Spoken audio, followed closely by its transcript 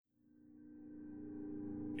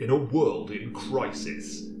In a world in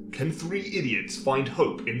crisis, can three idiots find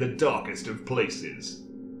hope in the darkest of places?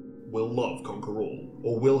 Will love conquer all,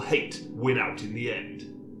 or will hate win out in the end?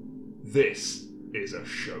 This is a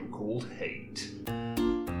show called Hate.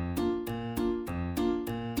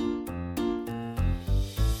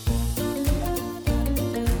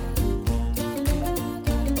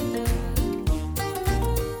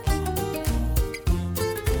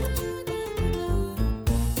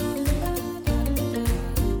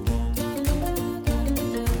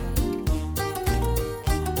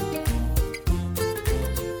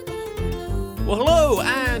 Well, hello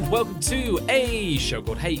and welcome to A Show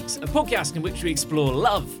Called Hate, a podcast in which we explore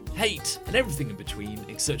love, hate, and everything in between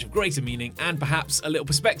in search of greater meaning and perhaps a little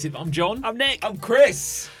perspective. I'm John. I'm Nick. I'm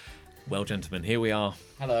Chris. Well, gentlemen, here we are.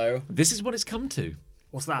 Hello. This is what it's come to.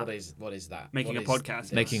 What's that? What is that? Making What a is podcast.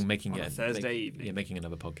 this? Making On a Thursday evening. Yeah, making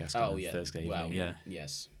another podcast Oh on yeah. Thursday Well, evening. Yeah.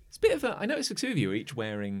 Yes. It's a bit of a. I noticed the two of you are each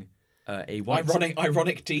wearing a white.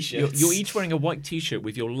 Ironic t-shirts. You're each wearing a white T-shirt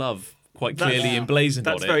with your love quite That's- clearly emblazoned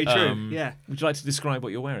on it. That's very true. Yeah. Would you like to describe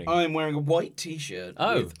what you're wearing? I'm wearing a white t-shirt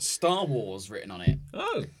with Star Wars written on it.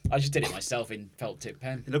 Oh, I just did it myself in felt tip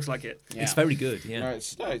pen. It looks like it. Yeah. it's very good. Yeah. No,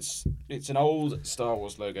 it's an old Star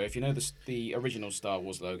Wars logo. If you know the original Star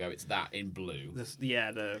Wars logo, it's that in blue.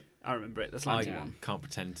 I remember it. The I slanty one. can't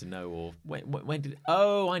pretend to know. Or when did?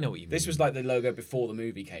 Oh, I know what you mean. This was like the logo before the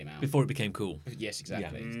movie came out. before it became cool. Yes,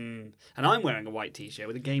 exactly. And I'm wearing a white t-shirt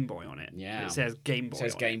with a Game Boy on it. Yeah. It says Game Boy It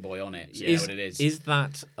says on Game Boy on it. So Yeah. you know what it is. Is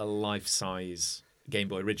that a life-size Game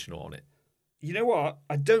Boy original on it? You know what?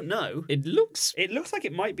 I don't know. It looks. It looks like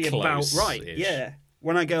it might be about Close-ish. right. Yeah.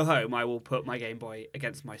 When I go home, I will put my Game Boy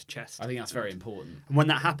against my chest. I think that's very important. And when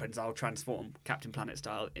that happens, I'll transform Captain Planet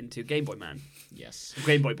style into Game Boy Man. Yes.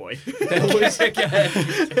 Game Boy Boy.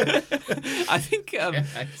 I think.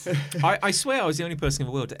 I swear I was the only person in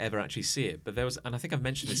the world to ever actually see it. But there was, and I think I've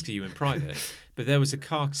mentioned this to you in private. But there was a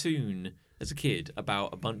cartoon as a kid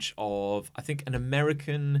about a bunch of, I think,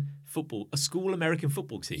 a school American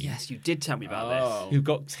football team. Yes, you did tell me about Oh. Who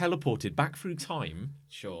got teleported back through time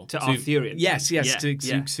Sure. this. To Arthurian. Yes, Yeah, to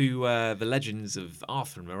yeah. the legends of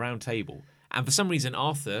Arthur and the Round Table. And for some reason,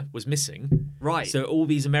 Arthur was missing. Right. So all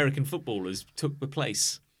these American footballers took the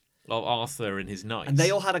place of Arthur and his knights. And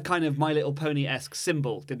they all had a kind of My Little Pony-esque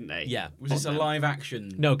symbol, didn't they? Yeah. Was this a live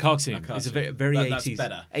action? No, cartoon. A cartoon. It's a very That's 80s.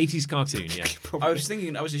 better. 80s cartoon, yeah. I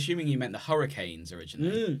was assuming you meant the Hurricanes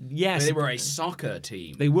originally. Yes. They were a soccer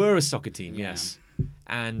team. They were a soccer team, yes.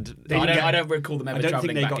 And I don't recall them ever I don't think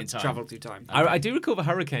travelling they back got in time. travelled through time. I do recall the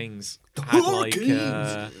Hurricanes had like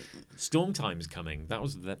storm times coming. That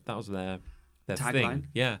was their Tagline? thing.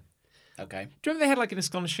 Yeah. Okay. Do you remember they had like an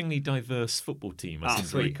astonishingly diverse football team? I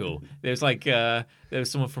think really sweet. cool. There was like there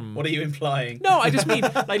was someone from. What are you implying? No, I just mean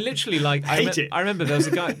like literally like Hate it. I remember there was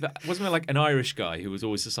a guy. Wasn't there like an Irish guy who was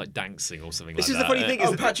always just like dancing or something This like is that? the funny thing.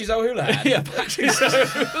 Oh, Patches O'Houlihan. Yeah, Patrick.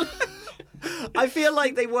 I feel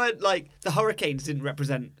like they weren't like the Hurricanes didn't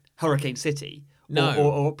represent Hurricane City No.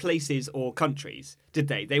 or places or countries, did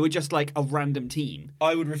they? They were just like a random team.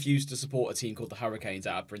 I would refuse to support a team called the Hurricanes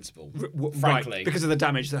out of principle. Frankly, Frankly. because of the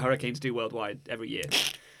damage that hurricanes do worldwide every year.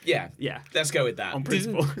 Yeah. Yeah. Let's go with that. On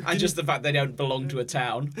principle. And just the fact they don't belong to a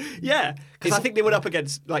town. Yeah, because I think they went up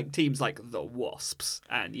against like teams like the Wasps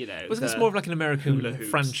and Wasn't this more of like an American hula hoops.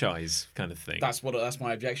 franchise kind of thing? That's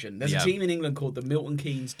my objection. There's Yeah. a team in England called the Milton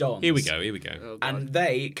Keynes Dons. Here we go. Oh, God. And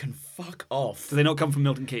they can fuck off. Do they not come from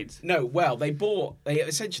Milton Keynes? No, well, they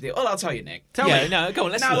essentially. Well, I'll tell you, Nick. Tell yeah, me. no, go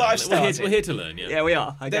on. Let's Now learn. that I've We're started. here to learn. Yeah. Yeah, we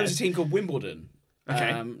are. There was a team called Wimbledon.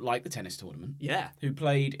 Okay. Like the tennis tournament. Yeah. Who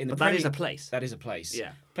played in the But that Premier- is a place. That is a place.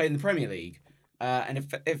 Yeah. Played in the Premier League. And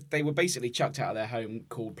if they were basically chucked out of their home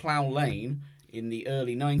called Plough Lane in the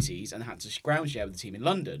early 90s and had to ground share with the team in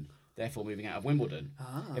London, therefore moving out of Wimbledon.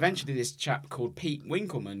 Eventually this chap called Pete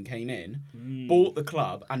Winkleman came in, bought the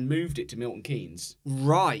club and moved it to Milton Keynes.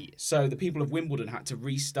 Right. So the people of Wimbledon had to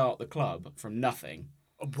restart the club from nothing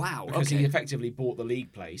Wow. because okay. he effectively bought the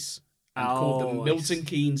league place and called them Milton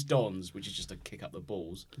Keynes Dons, which is just a kick up the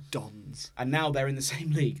balls. Dons. And now they're in the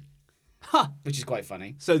same league. Huh. Which is quite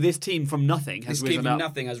funny. So this team from nothing has This risen team from up.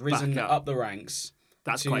 nothing has risen back up the ranks.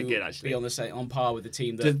 That's to quite good, actually. Be on par with the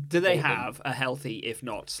team that. Do they bought them. have a healthy, if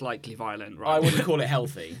not slightly violent, I rivalry? wouldn't call it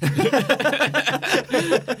healthy. No,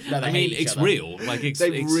 they I mean, hate each it's other. real. Like it's They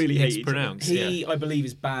really hate it's each other. pronounced. He, I believe,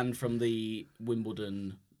 is banned from the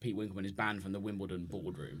Wimbledon. Pete Winkleman is banned from the Wimbledon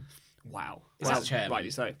boardroom. Wow. Is that chairman?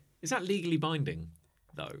 Rightly so. Is that legally binding,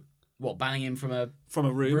 though? What, banning him from a From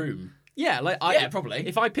a room. room? Yeah, like Yeah, probably.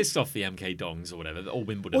 If I pissed off the MK Dongs or whatever, or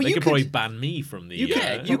Wimbledon, Well, they you could could- probably ban me from the. You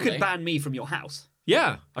Yeah, could probably. ban me from your house.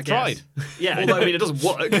 Yeah, I tried. Yeah, although I mean it doesn't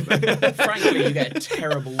work. Frankly, you get a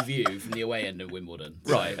terrible view from the away end of Wimbledon.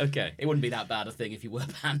 So Right, okay. It wouldn't be that bad a thing if you were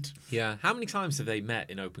banned. Yeah. How many times have they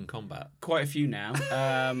met in open combat? Quite a few now.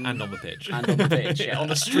 And on the pitch. And on the pitch, yeah, on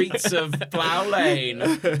the streets of Plough Lane.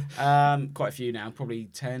 Quite a few now, probably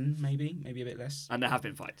 10, maybe a bit less. And there have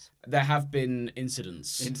been fights. There have been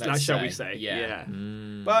incidents, Shall we say? Yeah.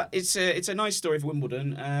 Mm. But it's a nice story for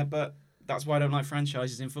Wimbledon, but that's why I don't like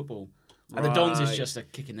franchises in football. And the Dons is Right. just a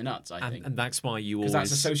kick in the nuts, I think. And that's why you Because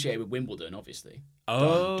always... that's associated with Wimbledon, obviously.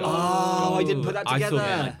 Oh, I didn't put that I thought you together.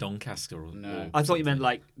 meant like Doncaster. No. I thought you meant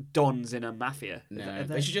like Dons in a mafia. Is No, that-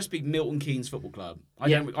 they should just be Milton Keynes Football Club. I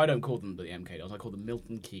don't call them the MK Dons. I call them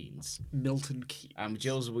Milton Keynes. Milton Keynes. And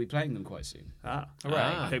Gills will be playing them quite soon. Ah, Hooray.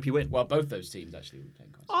 I hope you win. Well, both those teams actually will be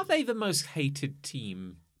playing quite soon. Are they the most hated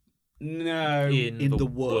team No. in the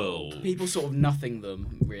world? People sort of nothing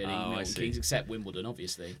them, really, Oh, I Milton see. Keynes, except Wimbledon,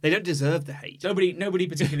 obviously. They don't deserve the hate. Nobody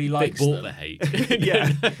particularly They likes bought them. the hate.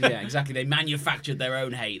 Yeah. Yeah, exactly. They manufactured their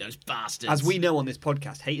own hate, those bastards. As we know on this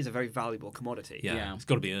podcast, hate is a very valuable commodity. Yeah, Yeah. it's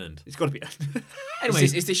got to be earned. It's got to be. Anyway,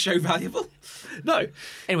 is this show valuable? No.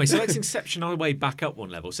 anyway, so let's inception our way back up one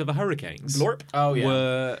level. So the Hurricanes Oh, yeah.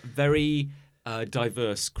 were very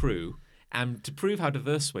diverse crew. And to prove how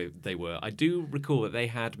diverse they were, I do recall that they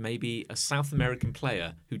had maybe a South American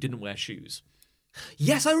player who didn't wear shoes.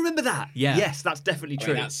 Yes, I remember that. Yeah. Yes, that's definitely I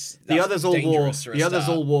true. mean, that's the others all wore. dangerous for a The others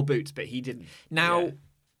start. all wore boots, but he didn't. Now, Yeah.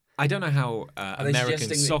 I don't know how they American suggesting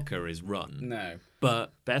that- soccer is run, No.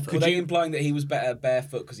 but Barefoot. Were they implying that he was better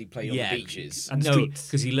barefoot because he played on yeah, the beaches? And no, streets.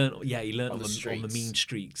 because he learned on the the streets. mean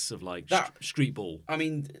streets of like That- street ball. I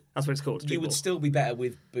mean, That's what it's called. you street would ball. still be better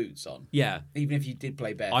with boots on, Yeah, even if you did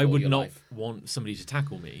play barefoot. I all would your not life. want somebody to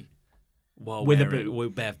tackle me while With a wearing,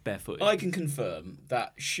 boot. with barefoot. I can confirm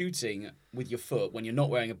that shooting with your foot when you're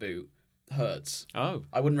not wearing a boot hurts. Oh,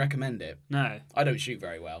 I wouldn't recommend it. No. I don't shoot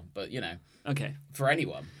very well, but Okay. for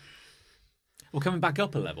anyone. well, coming back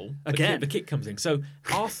up a level Again. The kick comes in. So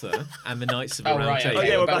Arthur and the Knights of the Oh Round right, Table. okay.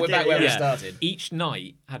 yeah, we're we're back back where we in, started. Each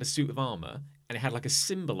knight had a suit of armor, and it had like a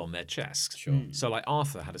symbol on their chest. Sure. So like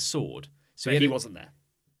Arthur had a sword. So But he had wasn't there.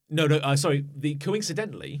 no. Sorry.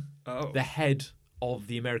 Coincidentally, Oh. the head of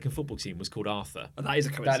the American football team was called Arthur. That is a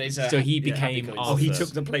coincidence. That is a So he happy became coincidence. Arthur. Oh, he took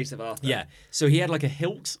the place of Arthur. Yeah. So he had like a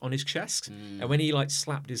hilt on his chest, and when he like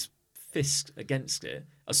slapped his fist against it,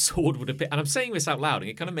 a sword would appear. And I'm saying this out loud,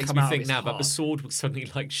 and it kind of makes Come me out of think his now that the heart. sword would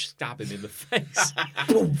suddenly like stab him in the face.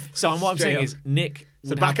 So what I'm Straight saying up. is Nick. So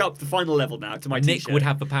Would back have, up the final level now to my Nick t-shirt. would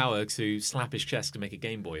have the power to slap his chest to make a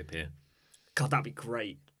Game Boy appear. God, that'd be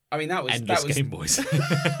great. I mean, that was Endless Game Boys.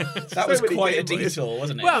 that was So many quite a Game Boys. detour,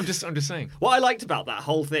 wasn't it? well, I'm just saying. What I liked about that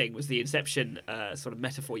whole thing was the Inception sort of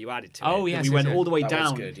metaphor you added to it. Oh, That yes, we yes, went yes. all the way That was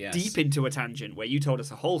down, good, yes. deep into a tangent where you told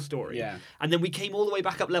us a whole story. Yeah. And then we came all the way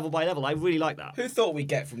back up level by level. I really like that. Who thought we'd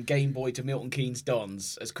get from Game Boy to Milton Keynes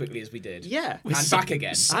Dons as quickly as we did? Yeah. And back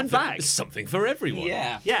again. And back. There's something for everyone.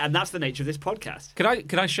 Yeah. Yeah, and that's the nature of this podcast.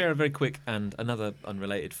 Could I share a very quick and another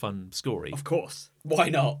unrelated fun story? Of course. Why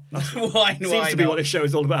not? Why Seems not? to be what this show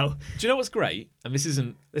is all about. Do you know what's great? And this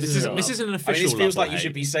isn't This this is isn't a- this isn't an I official mean, this feels level like you hate.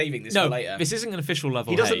 should be saving this No, for later. this isn't an official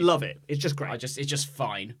level. He doesn't hate. love it. It's just great. It's just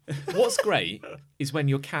fine. What's great is when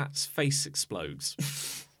your cat's face explodes,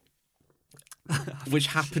 which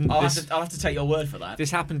happened. I'll have to take your word for that.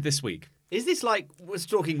 This happened this week. Is this like we're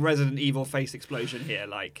talking Resident Evil face explosion here?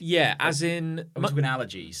 Like, Yeah, as in Are we talking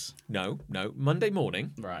allergies? no. Monday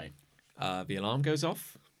morning, Right. the alarm goes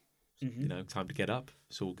off. You know, time to get up.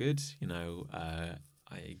 It's all good. You know,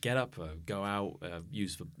 I get up, go out,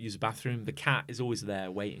 use the bathroom. The cat is always there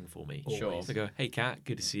waiting for me. Sure. So I go, hey cat,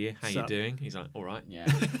 good to see you. How you Sup? doing? He's like, all right.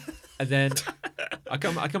 Yeah. And then I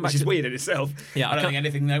come back which is to weird in itself. yeah. I don't think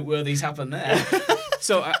anything noteworthy's happened there.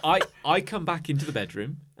 So I come back into the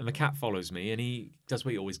bedroom and the cat follows me and he does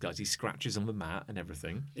what he always does. He scratches on the mat and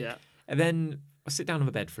everything. Yeah. And then I sit down on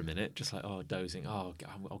the bed for a minute, just like, dozing. Oh,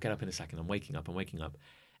 I'll get up in a second. I'm waking up.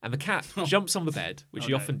 And the cat jumps on the bed, which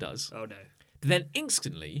he no. often does, Oh no. but then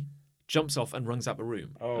instantly jumps off and runs out the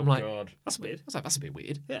room. Oh, I'm like, God. That's weird. I was like, that's a bit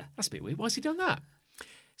weird. Yeah. That's a bit weird. Why has he done that?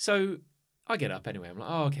 So I get up anyway. I'm like,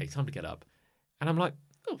 oh, okay, time to get up. And I'm like,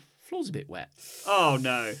 oh, floor's a bit wet. Oh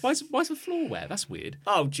no. Why is the floor wet? That's weird.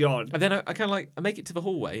 Oh John. And then I kind of like I make it to the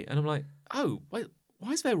hallway, and I'm like, oh, wait,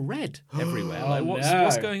 why is there red everywhere? Oh, Like,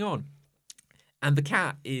 what's going on? And the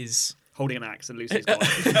cat is, Holding an axe and Lucy's gone.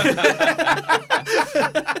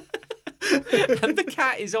 and the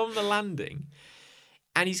cat is on the landing,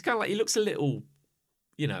 and he's kind of like he looks a little,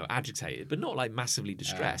 agitated, but not like massively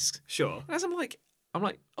distressed. Sure. And as I'm like, I'm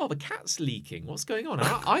like, oh, the cat's leaking. What's going on? And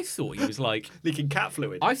I thought he was like Leaking cat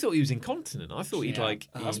fluid. I thought he was incontinent. I thought he'd like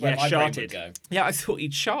That's where my brain would go. yeah, I thought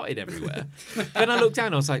he'd sharted everywhere. Then I looked down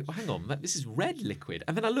and I was like, well, hang on, this is red liquid.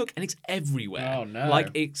 And then I look and it's everywhere. Oh, no.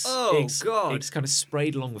 Like it's God. it's kind of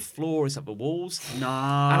sprayed along the floor, it's up the walls. Nice. And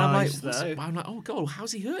I'm like, though. I'm like, oh God,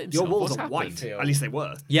 how's he hurt himself? Your walls What's are happened? white. At least they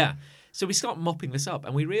were. Yeah. So we start mopping this up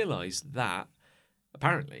and we realised that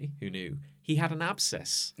apparently, who knew, he had an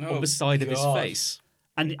abscess Oh, on the side of his God. face.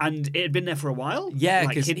 And it had been there for a while? Yeah, Like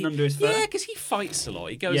because hidden under his fur? Yeah, because he fights a lot.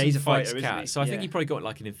 He goes Yeah, and he's a fights fighter, isn't he? cats. So I think Yeah. he probably got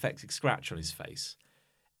like an infected scratch on his face.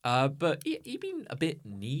 But he'd been a bit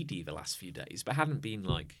needy the last few days, but hadn't been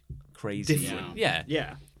like crazy. Different. Yeah.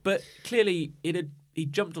 Yeah. But clearly he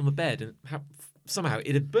jumped on the bed and somehow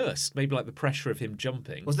it had burst. Maybe like the pressure of him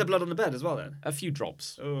jumping. Was there blood on the bed as well then? A few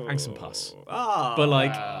drops and some pus. Ah. But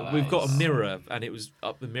like wow, we've got a nice. mirror and it was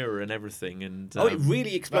up the mirror and everything. And it really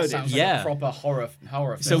That exploded. sounds like Yeah. a proper horror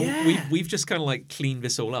so film. Yeah. we've just kind of like cleaned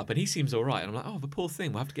this all up, and he seems all right. And I'm like, oh, the poor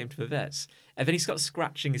thing. We'll have to get him to the vets. And then he starts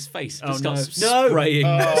scratching his face. And Oh, just starts no. spraying,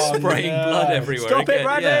 Oh, spraying no. blood everywhere. Stop it, again.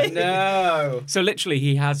 Randy! No. So literally,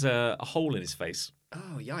 he has a hole in his face,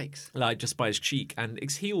 Oh, yikes. like just by his cheek, and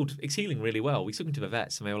it's healing really well. We took him to the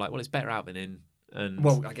vets, and they were like, well, it's better out than in. And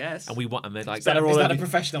Well, I guess. and we want, and they're like, better all Is that a over-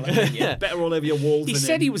 professional opinion? yeah. Better all over your walls He than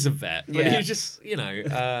said in. he was a vet, but Yeah. he was just,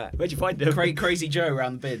 Where'd you find him? Crazy Joe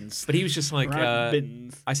around the bins. but he was just like, Around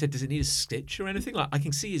bins. I said, does it need a stitch or anything? Like, I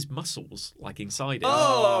can see his muscles like inside it.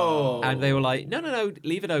 Oh. And they were like, no,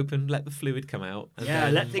 leave it open, let the fluid come out. And Yeah,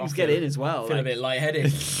 then let things get in as well. Feel a like- bit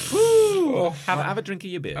lightheaded. have a drink of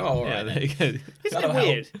your beer. Oh, all yeah, right there you go. Isn't it That'll help.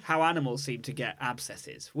 weird how animals seem to get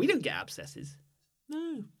abscesses? We don't get abscesses.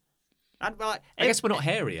 No. And, like, I guess we're not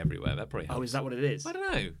hairy everywhere. That probably helps. Oh, is that what it is? I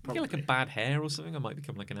don't know. You get like a Probably. bad hair or something, I might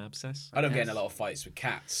become like an abscess. I don't get in a lot of fights with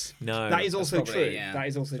cats. No. That is also Probably, true. yeah. That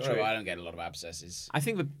is also Sorry, true. I don't get a lot of abscesses. I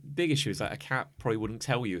think the big issue is that a cat probably wouldn't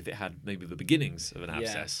tell you if it had maybe the beginnings of an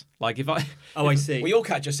abscess. Like if I. Oh, I see. Well, your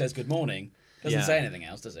cat just says good morning. Doesn't Yeah. say anything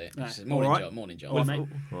else, does it? No. Just says, morning, All right. John. Morning, John. All right, mate.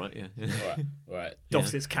 Right, yeah. All right. All right.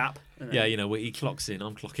 Doffs its cap. Yeah, you know, where he clocks in,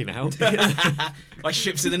 I'm clocking out. My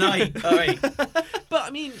ships in the night. All right. But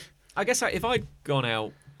I mean, I guess if I'd gone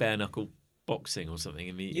out bare knuckle boxing or something,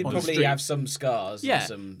 You'd on the probably street- have some scars. yeah. And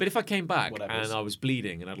some... But if I came back whatevers. and I was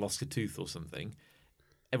bleeding and I'd lost a tooth or something,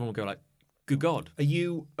 everyone would go like, "Good God, Are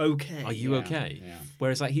you okay? are you Yeah, okay?" yeah.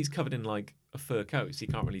 Whereas like he's covered in like a fur coat, so you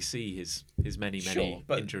can't really see his many Sure,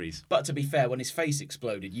 but- injuries. But to be fair, when his face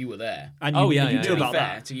exploded, you were there. And Oh, you, yeah, you yeah, knew To be about fair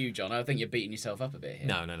that. to you, John, I think you're beating yourself up a bit here.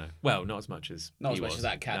 No. Well, not as much as Not he as much was. as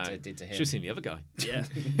that cat No. did to him. Should have seen the other guy. Yeah.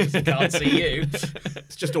 Can't see you.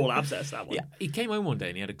 It's just all abscess, that one. Yeah, he came home one day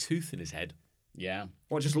and he had a tooth in his head. Yeah.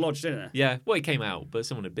 What, just lodged in it? Yeah, well, he came out, but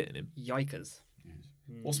someone had bitten him. Yikers.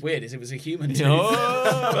 What's weird is it was a human tooth.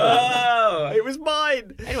 Oh, it was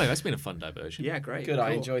mine. Anyway, that's been a fun diversion. Yeah, great. Good, I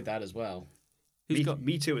cool. enjoyed that as well. Who's Me, got?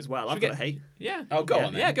 me too as well. I've we got get- a hate. Yeah. Oh, go Yeah,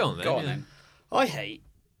 on then. yeah, go on then, Go on yeah. then. I hate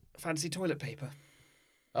fancy toilet paper.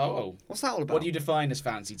 Oh. What's that all about? What do you define as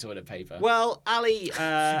fancy toilet paper? Well, Ali,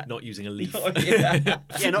 Not using a leaf. yeah.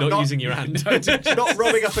 yeah, not using your hand. not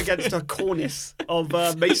rubbing up against a cornice of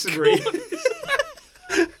masonry.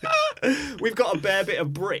 We've got a bare bit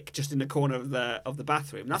of brick just in the corner of the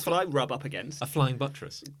bathroom. That's what I rub up against. A flying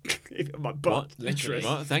buttress. My butt, What? literally.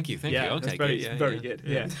 What? Thank you. Yeah, Okay, that's very, good. Yeah, very yeah. good.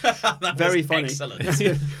 Yeah. That Very was funny.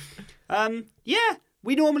 Excellent. Yeah,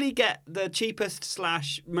 we normally get the cheapest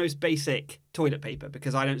 / most basic toilet paper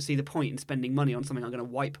because I don't see the point in spending money on something I'm going to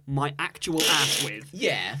wipe my actual ass with.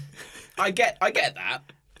 Yeah. I get that.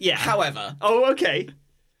 Yeah. However, Oh, okay.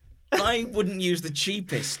 I wouldn't use the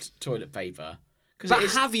cheapest toilet paper. But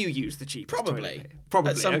have you used the cheapest Probably. toilet paper?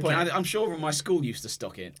 Probably. At some okay. point. I'm sure my school used to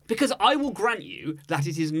stock it. Because I will grant you that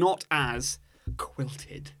it is not as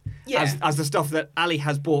quilted Yeah. as the stuff that Ali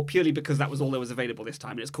has bought purely because that was all there was available this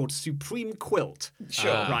time, and it's called Supreme Quilt.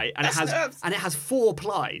 Sure. Right, and That's- it has 4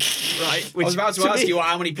 plies. Right, which I was about to ask you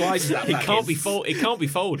how many plies is that It pack can't is. be It can't be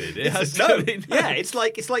folded. It has No, to be- yeah, it's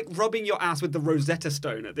like rubbing your ass with the Rosetta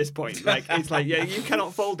Stone at this point. Like it's like yeah, you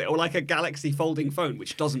cannot fold it, or like a Galaxy folding phone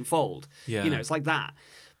which doesn't fold. Yeah. You know, it's like that.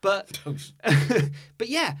 But but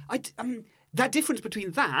yeah, that difference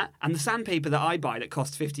between that and the sandpaper that I buy that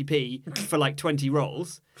costs 50p for like 20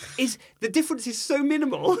 rolls is the difference is so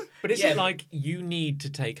minimal. But is Yeah. it like you need to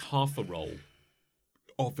take half a roll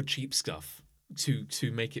of the cheap stuff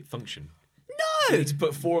to make it function? You need to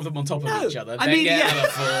put 4 of them on top No. of each other. I Then mean, get yeah.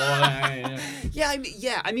 another 4.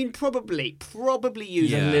 Yeah, I mean probably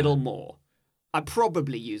use a Yeah. little more. I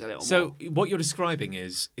probably use a little more. So what you're describing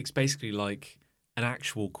is it's basically like an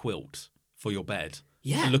actual quilt for your bed.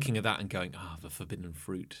 Yeah. looking at that and going, the forbidden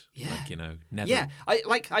fruit. Yeah. Never. Yeah,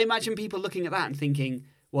 I imagine people looking at that and thinking,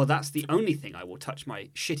 well, that's the only thing I will touch my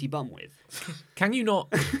shitty bum with. Can you not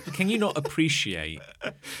appreciate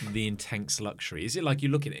the intense luxury? Is it like you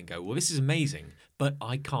look at it and go, well, this is amazing, but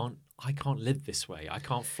I can't live this way. I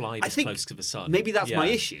can't fly this close to the sun. Maybe that's my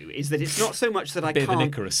issue, is that it's not so much that I Bit can't... of an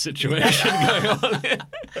Icarus situation going on.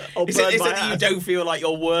 Is it that you don't feel like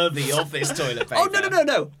you're worthy of this toilet paper? Oh,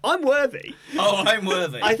 no. I'm worthy. Oh, I'm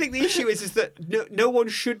worthy. I think the issue is that no one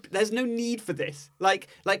should... There's no need for this. Like,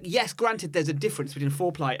 yes, granted, there's a difference between a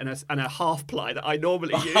 4-ply and a half-ply that I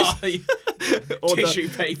normally use. Or Tissue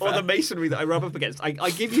paper. Or the masonry that I rub up against. I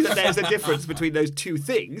give you that there's a difference between those two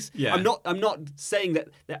things. Yeah. I'm not saying that...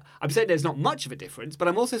 I'm saying there's not much of a difference, but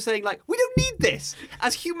I'm also saying, like, we don't need this.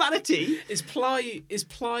 As humanity... Is ply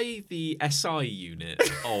the SI unit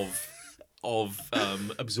of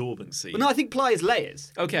absorbency? Well, no, I think ply is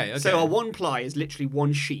layers. Okay. So a 1-ply is literally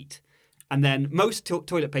one sheet. And then most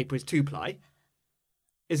toilet paper is 2-ply.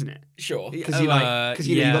 Isn't it? Sure. Because you've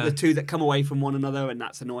got the two that come away from one another, and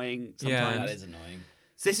that's annoying sometimes. Yeah. That is annoying.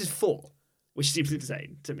 So this is 4, which seems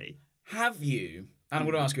insane to me. Have you, and I'm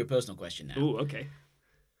going to ask you a personal question now, Oh, okay.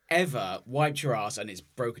 ever wiped your ass and it's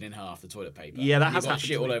broken in half, the toilet paper? Yeah, that You've has got happened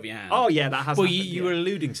shit to all me. over your hand. Oh, yeah, that has Well, happened. you were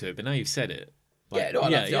alluding to it, but now you've said it. I might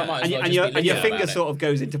as well And just your be looking finger about sort of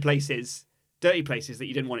goes into places, dirty places that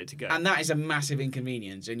you didn't want it to go. And that is a massive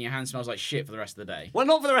inconvenience, and your hand smells like shit for the rest of the day. Well,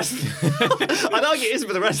 not for the rest of the I'd argue it is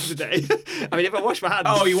for the rest of the day. I mean, if I wash my hands...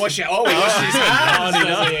 Oh, you wash it. Oh, he washes his hands.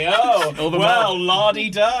 does he? Oh, well,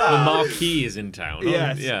 la-di-da. The marquee is in town.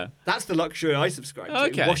 Yes. Yeah. That's the luxury I subscribe to,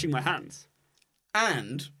 Okay. washing my hands.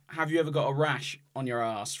 And have you ever got a rash on your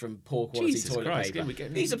ass from poor quality Jesus toilet Christ, paper? yeah, we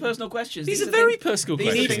get- These are personal questions. These are are very things- personal These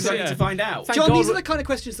are questions. things I need to find out. Thank John, God these are we're- the kind of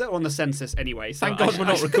questions that are on the census anyway. So Thank God we're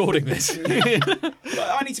not recording this. But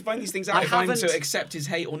I need to find these things out I if I'm haven't- to accept his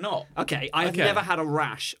hate or not. Okay, I have Okay. never had a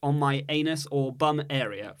rash on my anus or bum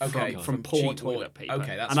area Okay, from from poor cheap toilet toilet. paper.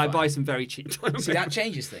 Okay, that's and I fine. buy some very cheap toilet See, paper. that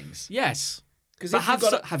changes things. Yes. Because But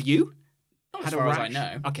have you? Not had as a far as I rash?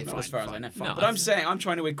 know. Okay, Not fine, as far as I fine, know. fine. But I'm saying I'm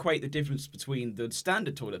trying to equate the difference between the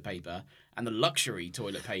standard toilet paper and the luxury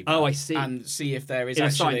toilet paper. Oh, I see. And see if there is In a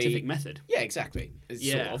actually scientific method. Yeah, exactly. It's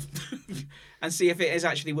Yeah. Sort of. And see if it is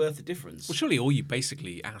actually worth the difference. Well, surely all you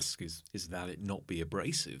basically ask is that it not be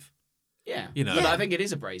abrasive. Yeah. You know. But Yeah. I think it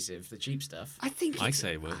is abrasive, the cheap stuff. I think I it's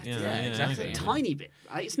say it would. Yeah, Yeah, exactly. a okay. tiny bit.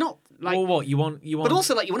 It's not like... Well, what you want? But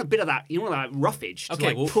also, like, you want a bit of that, roughage to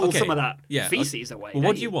Okay, well, pull okay. some of that Yeah, feces away. Well, don't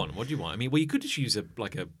what do you want? What do you want? I mean, well, you could just use a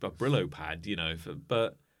Brillo pad,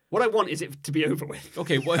 but What I want is it to be over with.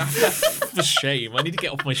 okay, well, for shame, I need to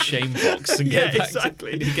get off my shame box and Yeah, get back. exactly.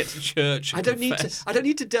 I need to get to church. And I don't need confess.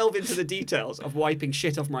 to delve into the details of wiping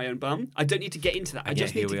shit off my own bum. I don't need to get into that. I And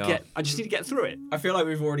just yet need here to we get. are. I just need to get through it. I feel like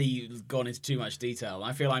we've already gone into too much detail.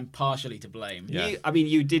 I feel I'm partially to blame. Yeah.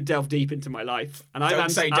 You did delve deep into my life, and Don't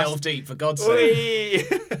I've say asked, delve deep, for God's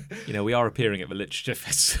sake. Oi! You know, we are appearing at the Literature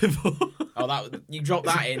Festival. Oh, you dropped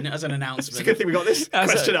that in as an announcement. It's a good thing we got this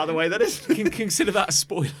That's question it. out of the way. That is. Consider that a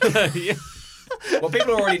spoiler. Yeah. Well,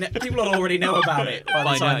 people already know about it by the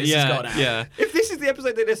By time now, this has gone out. yeah. If this is the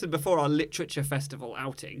episode they listen before our literature festival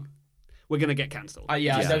outing, we're gonna get cancelled. I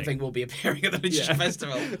Yeah. don't think we'll be appearing at the Literature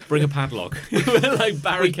Festival. Bring a padlock, like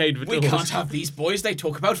barricade the We doors. can't have these boys. They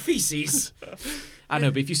talk about feces. I know,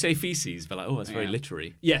 but if you say feces, they're like, oh, that's very Yeah.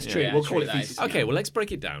 literary. Yes, true. Yeah, we'll true, call it that is- feces. Okay, well, let's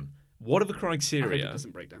break it down. What are the I hope it criteria? doesn't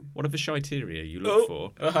break down. What are the criteria you look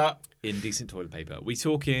for Uh-huh. in decent toilet paper? We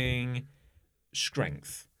talking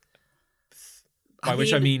strength, by I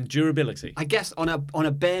which I mean- mean durability. I guess on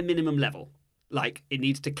a bare minimum level, like it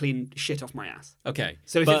needs to clean shit off my ass. Okay,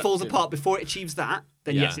 So if but- it falls apart before it achieves that,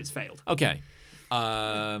 then Yeah. yes, it's failed. Okay,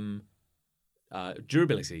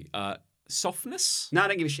 durability, softness. No, I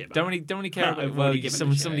don't give a shit about Don't really care I've about. already Well, given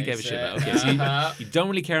a somebody shit. gave a shit about. Okay, so Uh-huh. you don't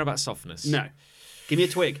really care about softness. it. No. Give me a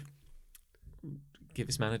twig. Give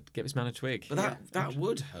this man a twig. But that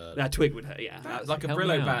would hurt. That twig would hurt, yeah. That, like a help me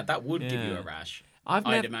Brillo out. pad, that would give you Yeah. a rash. I've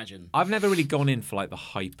I'd never, imagine. I've never really gone in for like the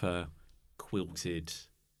hyper quilted.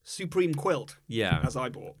 Supreme Quilt, Yeah. as I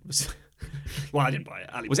bought. Well, I didn't buy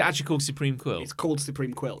it. Ali Was it bought actually called Supreme Quilt? It's called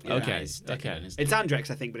Supreme Quilt. Yeah. Okay, it's decadent, okay. isn't it? It's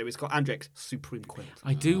Andrex, I think, but it was called Andrex Supreme Quilt.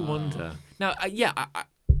 I do wonder. Now,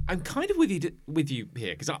 I'm kind of with you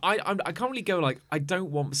here because I can't really go like I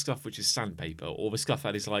don't want the stuff which is sandpaper or the stuff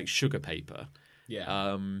that is like sugar paper. Yeah.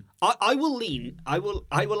 I will lean. I will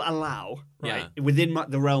allow right? Yeah. Within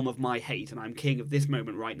the realm of my hate, and I'm king of this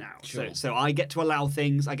moment right now. Sure. So I get to allow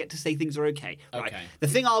things. I get to say things are okay. Right. Okay. The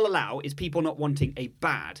thing I'll allow is people not wanting a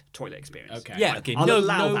bad toilet experience. Okay. Yeah, okay. I'll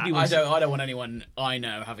allow that. Nobody I wants, don't want anyone I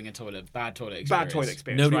know having a bad toilet experience. Bad toilet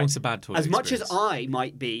experience. nobody right? wants a bad toilet As much as experience. I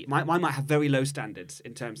might be, I might have very low standards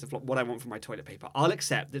in terms of what I want from my toilet paper. I'll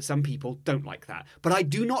accept that some people don't like that, but I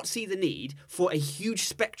do not see the need for a huge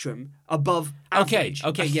spectrum above average.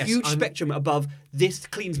 Okay, a yes, huge I'm- spectrum above this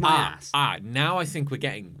cleans my ass. Now I think we're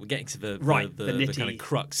getting to the Right, the, the the nitty- kind of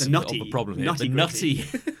crux the of nutty- the problem here. nutty The nutty,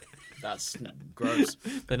 That's gross.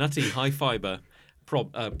 the nutty high fiber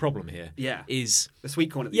problem here. Yeah. is The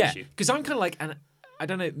sweet corn of the yeah, issue. because I'm kind of like, and I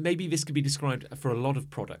don't know, maybe this could be described for a lot of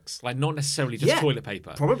products, like not necessarily just Yeah, toilet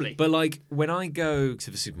paper, probably. but like when I go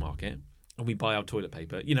to the supermarket and we buy our toilet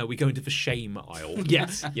paper, we go into the shame aisle.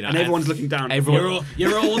 Yes, You know, and everyone's looking down. everyone-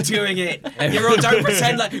 You're all doing it. You're all don't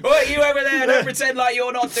pretend like you over there. Don't pretend like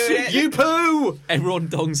you're not doing it. You poo! Everyone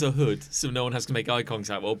dongs a hood, so no one has to make eye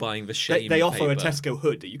contact while buying the shame. They offer a paper. Tesco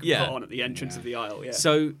hood that you can Yeah. put on at the entrance of the aisle. Yeah.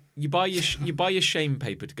 So you buy your shame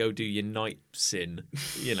paper to go do your night sin,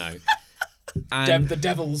 and The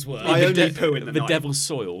devil's work. I the only poo in the night. devil's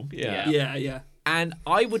soil. Yeah. yeah. And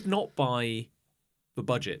I would not buy the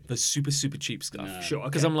budget, the super cheap stuff. No. Sure.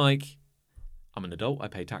 Because Okay. I'm like, I'm an adult. I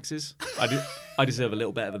pay taxes. I deserve a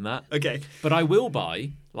little better than that. Okay. But I will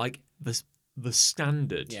buy like the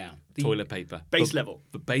standard Yeah. toilet paper, Base the, level.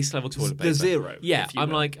 the base level toilet paper, The zero. Yeah, if you I'm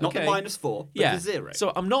will. like, not the okay. -4, but Yeah, the zero.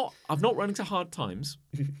 So I'm not running to hard times,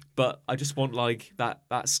 but I just want like that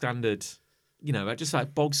standard, just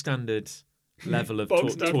like bog standard level of Bog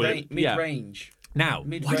standard. toilet. Yeah. Mid-range. Now,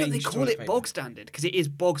 Why don't they call it bog standard? Because it is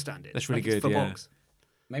bog standard. That's really Like, it's good, for yeah. bogs.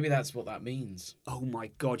 Maybe that's what that means. Oh my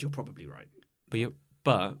god, you're probably right.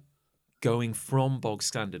 but going from bog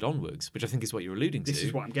standard onwards, which I think is what you're alluding This to,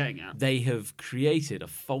 is what I'm getting at. they have created a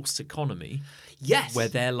false economy Yes. where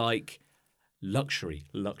they're like luxury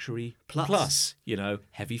plus,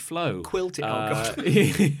 heavy flow, Quilted. Uh,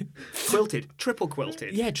 Quilted. Triple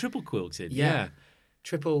quilted. yeah, triple quilted, Yeah. yeah.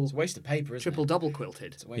 Triple. It's a waste of paper, isn't Triple it? double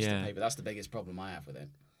quilted. It's a waste Yeah. of paper. That's the biggest problem I have with it.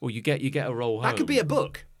 Well, you get a roll home. That could be a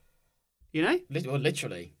book. You know?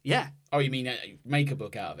 Literally. Yeah. Oh, you mean make a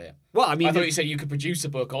book out of it? Well, I mean, I thought you said you could produce a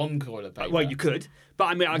book on toilet paper. well, you could, but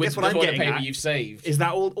I mean, I guess what I'm with getting the paper at you've saved. is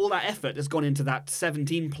that all that effort that's gone into that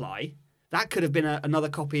 17 ply. That could have been another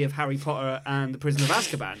copy of Harry Potter and the Prisoner of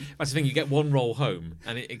Azkaban. That's the thing. You get one roll home,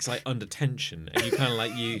 and it's like under tension, and you kind of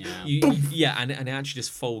like and it actually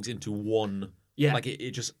just folds into one. Yeah. like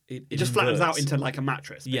it just Flattens out inverts. into like a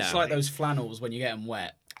mattress. Yeah. It's like those flannels when you get them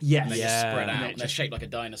wet. Yes. They just Yeah. spread And out. it They're just- shaped like a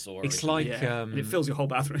dinosaur. It's originally. like Yeah. And it fills your whole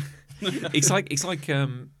bathroom. it's like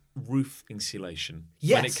roof insulation when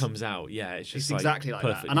Yes. it comes out. Yeah, it's just It's exactly like that.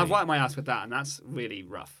 perfectly. And I've wiped my ass with that, and that's really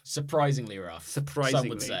rough. surprisingly rough. Surprisingly. Some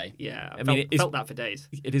would say. Yeah. I mean, felt, it's- felt that for days.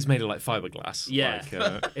 It is made of like fiberglass. Yeah.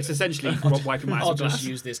 Like, It's essentially wiping my ass I'll with just glass.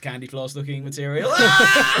 use this candy floss looking material.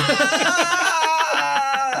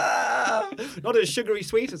 Not as sugary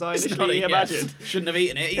sweet as I It's initially not- imagined. Shouldn't have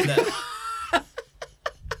eaten it either.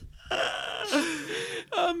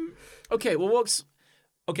 okay, well, what's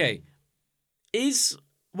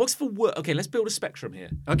for worst? Okay, let's build a spectrum here.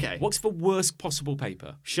 Okay. What's the worst possible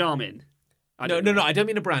paper? Charmin. No, I don't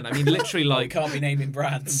mean a brand. I mean literally We like can't be naming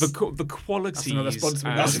brands. the qualities. another sponsor.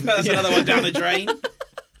 and- That's another one down the drain.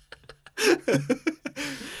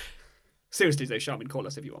 Seriously, though, Charmin, call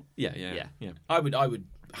us if you want. Yeah. I would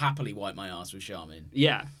happily wipe my ass with Charmin.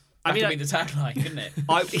 Yeah. That could be the tagline, couldn't it?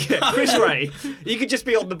 Chris Ray, you could just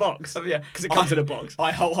be on the box. Yeah, Because it comes in a box.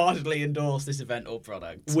 I wholeheartedly endorse this event or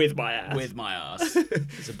product With my ass. with my ass.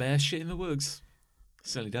 There's a bear shit in the woods.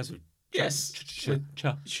 Certainly does with Yes.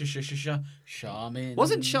 Cha. Charmin.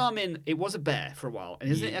 Wasn't Charmin, it was a bear for a while.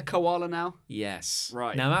 And isn't it a koala now? Yes.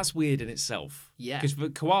 Right. Now that's weird in itself. Yeah. Because the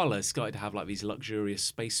koala started to have like these luxurious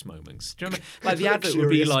space moments. Do you remember? Like the advert would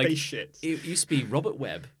be Luxurious like space shits. it used to be Robert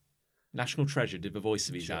Webb, National Treasure, did the voice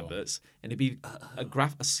of these Sure. adverts, and it'd be a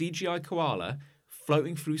CGI koala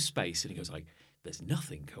floating through space, and he goes like, "There's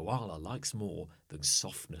nothing koala likes more than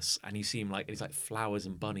softness." And you see him like it's like flowers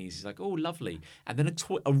and bunnies. He's like, "Oh, lovely." And then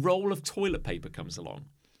a roll of toilet paper comes along,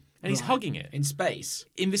 and he's hugging it in space?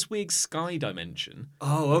 in this weird sky dimension.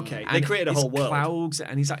 Oh, okay. They And created a it's whole world. Clouds,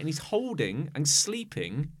 and he's holding and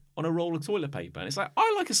sleeping on a roll of toilet paper, and it's like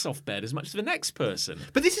I like a soft bed as much as the next person.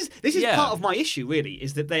 But this is Yeah. part of my issue, really,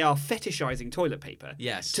 is that they are fetishizing toilet paper.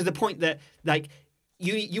 Yes. To the point that, like,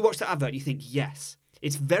 you watch that advert and you think, yes,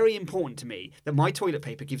 it's very important to me that my toilet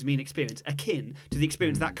paper gives me an experience akin to the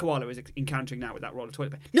experience that koala is encountering now with that roll of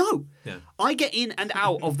toilet paper. No! Yeah. I get in and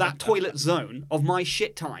out of that toilet zone of my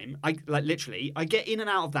shit time. I get in and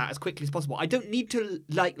out of that as quickly as possible. I don't need to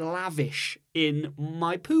lavish in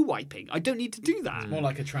my poo wiping. I don't need to do that. More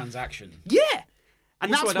like a transaction. Yeah.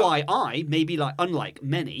 And Also, that's why I, maybe unlike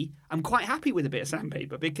many, I'm quite happy with a bit of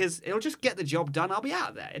sandpaper because it'll just get the job done. I'll be out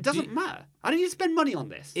of there. It doesn't matter. I don't need to spend money on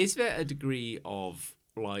this. Is there a degree of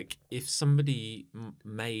if somebody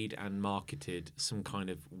made and marketed some kind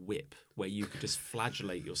of whip where you could just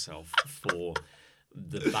flagellate yourself for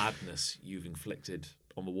the badness you've inflicted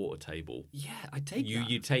on the water table? Yeah, I'd take that.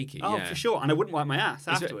 You take it, Oh, yeah. for sure. And I wouldn't wipe my ass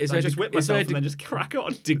afterwards. there I'd just whip is there myself and then just crack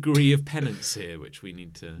on. Degree of penance here, which we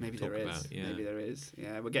need to Maybe talk there is. about. Yeah. Maybe there is.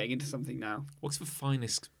 Yeah, we're getting into something now. What's the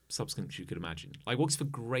finest substance you could imagine? What's the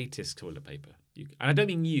greatest toilet paper? And I don't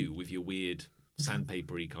mean you with your weird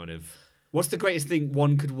sandpapery kind of. What's the greatest thing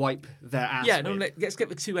one could wipe their ass Yeah, with? no, let's get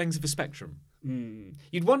the two ends of the spectrum.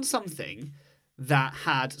 You'd want something that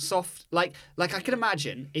had soft, like I can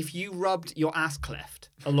imagine if you rubbed your ass cleft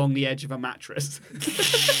along the edge of a mattress,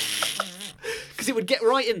 because it would get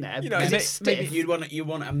right in there. Because it's stiff. You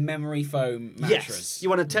want a memory foam mattress. Yes, you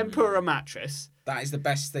want a tempura mattress. That is the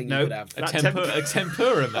best thing you No, could have. A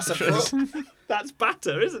tempura mattress. That's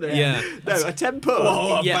batter, isn't it? Yeah. No, a tempura.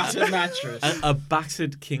 Oh, a Yeah. battered mattress. a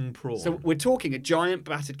battered king prawn. So we're talking a giant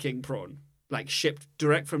battered king prawn, shipped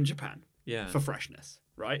direct from Japan yeah. for freshness,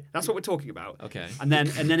 right? That's what we're talking about. Okay. And then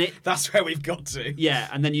it. That's where we've got to. Yeah,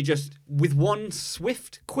 and then you just, with one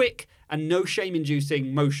swift, quick, and no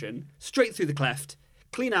shame-inducing motion, straight through the cleft,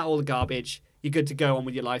 clean out all the garbage, you're good to go on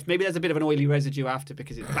with your life. Maybe there's a bit of an oily residue after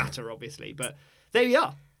because it's batter, obviously, but there you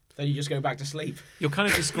are. Then you just go back to sleep. You're kind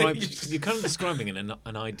of describing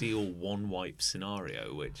an ideal one wipe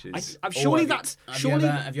scenario, which is I'm surely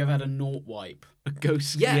Have you ever had a Nort wipe? a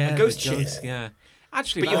ghost. Yeah, a the ghost shit. Yeah.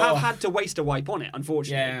 Actually, But you have had to waste a wipe on it,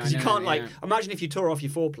 unfortunately, Yeah, because you I can't know, yeah. imagine if you tore off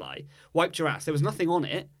your 4-ply, wiped your ass, there was nothing on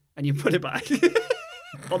it, and you put it back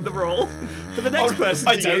on the roll for the next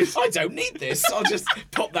person to use. I don't need this. I'll just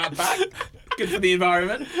pop that back. Good for the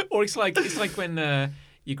environment. Or it's like when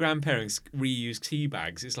your grandparents reuse tea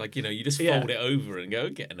bags. It's like, you just Yeah. fold it over and go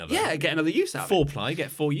get another. Yeah, get another use out of it. 4-ply,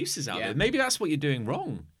 get 4 uses out Yeah. of it. Maybe that's what you're doing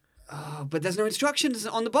wrong. Oh, but there's no instructions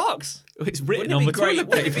on the box. It's written Wouldn't on it the be great? toilet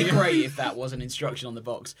Wouldn't it be paper. great if that was an instruction on the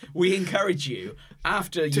box? We encourage you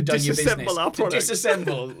after you've done your disassemble business our to product.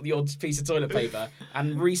 disassemble your piece of toilet paper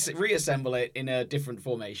and reassemble it in a different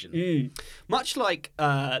formation. Much like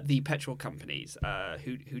the petrol companies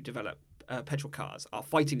who develop petrol cars are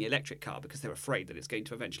fighting the electric car because they're afraid that it's going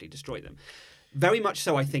to eventually destroy them. Very much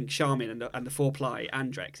so, I think Charmin and the 4-ply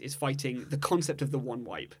Andrex is fighting the concept of the one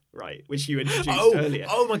wipe, right, which you introduced earlier.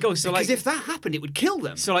 Oh my god! So because if that happened, it would kill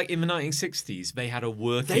them. So in the 1960s, they had a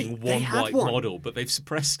working They had one-wipe one. model, but they've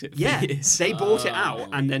suppressed it for yeah, years. they bought it out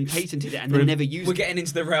and then patented it and they never used We're it. getting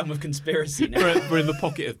into the realm of conspiracy now. We're in the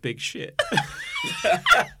pocket of big shit.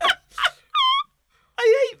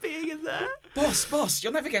 I hate being in there. Boss,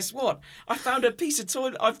 you'll never guess what. I've discovered a piece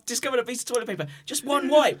of toilet paper. Just one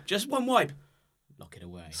wipe. Lock it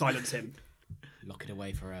away. Silence him. Lock it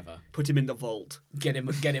away forever. Put him in the vault. Get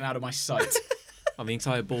him out of my sight. And the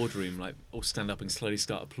entire boardroom, all stand up and slowly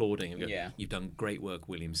start applauding and go, Yeah. "You've done great work,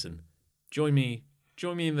 Williamson. Join me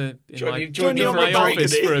in my Join me on my my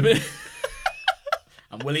office balcony." for a minute."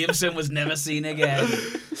 And Williamson was never seen again.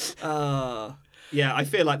 Yeah, I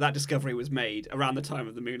feel like that discovery was made around the time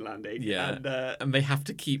of the moon landing. Yeah, and they have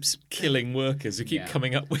to keep killing workers who keep Yeah.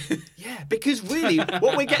 coming up with. Yeah, because really,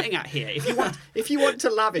 what we're getting at here, if you want to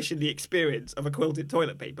lavish in the experience of a quilted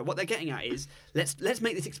toilet paper, what they're getting at is let's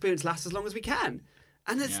make this experience last as long as we can,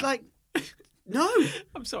 and it's like, no,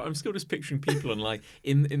 I'm sorry, I'm still just picturing people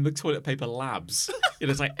in the toilet paper labs.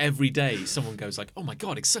 It's like every day someone goes like, "Oh my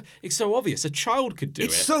god, it's so obvious. A child could do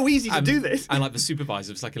it's it." so easy to do this. And the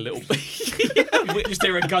supervisor's like a little. We just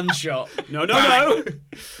hear a gunshot. No.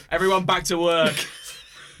 Everyone back to work.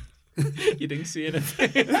 You didn't see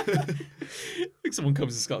anything. I think someone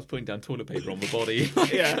comes and starts putting down toilet paper on the body.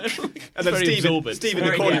 Yeah, and then very absorbent. Steve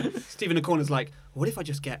in the corner's like, what if I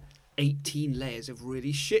just get 18 layers of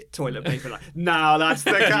really shit toilet paper? Like, now that's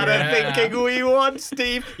the kind of thinking we want,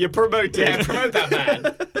 Steve. You're promoted. Yeah, promote that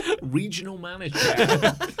man. Regional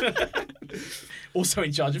manager. Also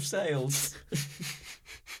in charge of sales.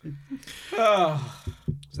 Oh.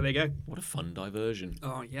 So there you go. What a fun diversion.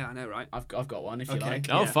 Oh yeah, I know, right? I've got one if you Okay. like.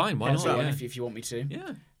 Oh, Yeah. fine. Why I've not? got one Yeah. if you want me to.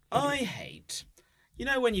 Yeah. I hate,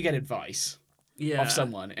 when you get advice Yeah. of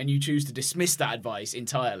someone and you choose to dismiss that advice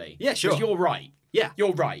entirely. Yeah, sure. 'Cause you're right. Yeah,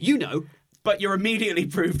 You're right. you know. But you're immediately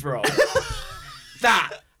proved wrong.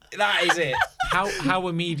 That is it. how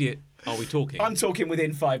immediate are we talking? I'm talking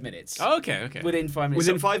within 5 minutes. Oh, okay. Within 5 minutes.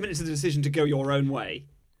 Within 5 minutes of the decision to go your own way.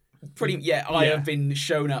 I have been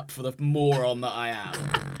shown up for the moron that I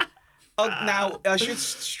am. Now, I should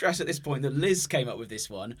stress at this point that Liz came up with this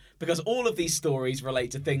one because all of these stories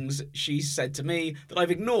relate to things she said to me that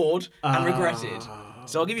I've ignored and regretted.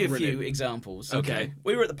 So I'll give you a few exampple. Okay.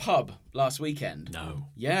 We were at the pub last weekend. No.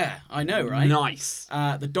 Yeah, I know, right? Nice.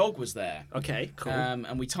 The dog was there. Okay, cool.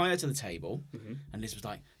 And we tie her to the table, and Liz was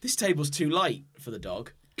like, "This table's too light for the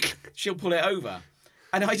dog. She'll pull it over."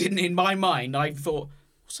 And I didn't, in my mind, I thought,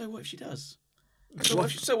 so what if she does? So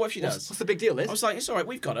what if she does? What's the big deal, Liz? I was like, it's all right,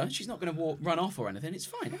 we've got her. She's not going to run off or anything. It's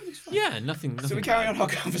fine. Everything's fine. Yeah, nothing. So we carry on our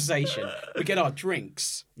conversation. We get our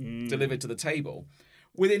drinks delivered to the table.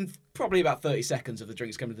 Within probably about 30 seconds of the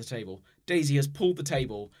drinks coming to the table, Daisy has pulled the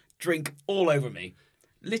table, drink all over me.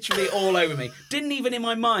 Literally all over me. Didn't even in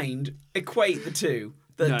my mind equate the two.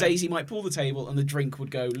 That Daisy might pull the table and the drink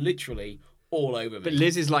would go literally all over me. But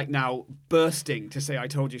Liz is like now bursting to say, "I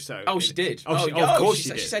told you so." Oh, she did. Of course she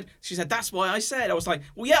did. did. She said, that's why I said. I was like,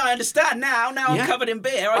 well, yeah, I understand now. Now I'm covered in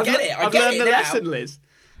beer. I get it. I've learned the lesson, Liz.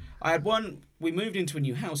 I had one. We moved into a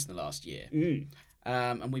new house in the last year.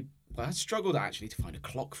 And I struggled actually to find a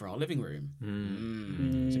clock for our living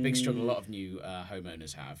room. It's a big struggle a lot of new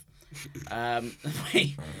homeowners have.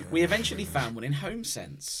 We eventually found one in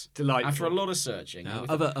HomeSense. Delightful. After a lot of searching.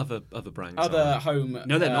 Other brands. Other home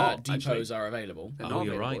No, they're not, depots are available. Oh,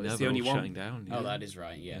 you're right. No, It's the they're only all one. shutting down. Yeah. Oh, that is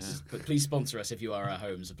right, yes. But please sponsor us if you are a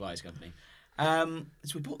home supplies company. So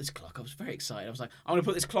we bought this clock. I was very excited. I was like, I'm going to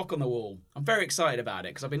put this clock on the wall. I'm very excited about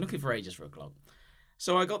it because I've been looking for ages for a clock.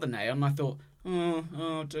 So I got the nail and I thought, I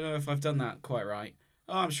don't know if I've done that quite right.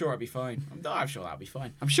 Oh, I'm sure I'll be fine. I'm sure that'll be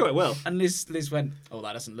fine. I'm sure it will. And Liz went, oh,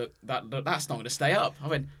 that doesn't look, that's not going to stay up. I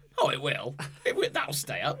went, oh, it will. That'll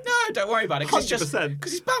stay up. No, don't worry about it. Because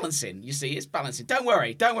it's balancing. You see, it's balancing. Don't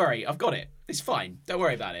worry. I've got it. It's fine. Don't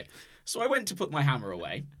worry about it. So I went to put my hammer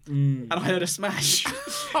away, and I heard a smash.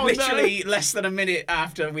 Literally less than a minute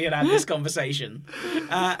after we had this conversation.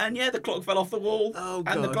 And yeah, the clock fell off the wall,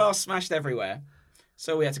 and the glass smashed everywhere.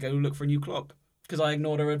 So we had to go look for a new clock because I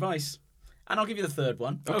ignored her advice. And I'll give you the third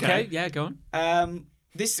one. Okay, yeah, go on.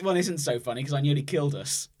 This one isn't so funny because I nearly killed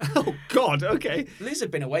us. Oh, God, okay. Liz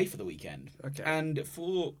had been away for the weekend. Okay. And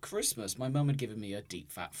for Christmas, my mum had given me a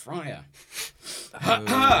deep fat fryer.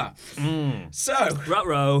 So,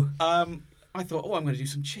 Ruh-roh. I thought, I'm going to do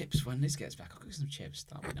some chips when Liz gets back. I'll cook some chips.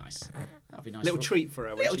 That'll be nice. Little treat for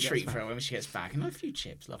her when she gets back. And a few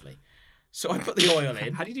chips, lovely. So I put the oil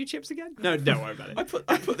in. How do you do chips again? No, don't worry about it. I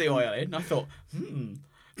put the oil in and I thought,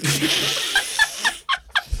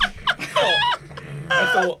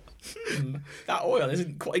 that oil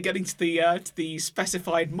isn't quite getting to the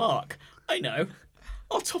specified mark. I know.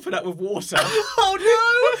 I'll top it up with water.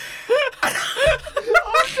 Oh, no!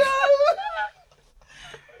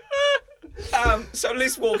 So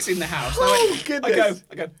Liz walks in the house. Goodness.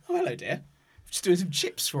 I go, oh, hello, dear. Just doing some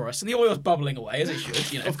chips for us. And the oil's bubbling away, as it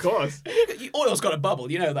should, you know. Of course. Oil's got a bubble,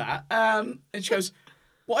 you know that. And she goes,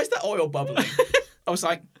 why is that oil bubbling? I was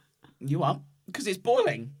like, you what? Because it's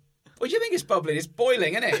boiling. What do you think it's bubbling? It's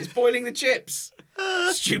boiling, isn't it? It's boiling the chips.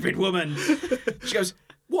 Stupid woman. She goes,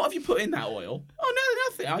 what have you put in that oil? Oh, no,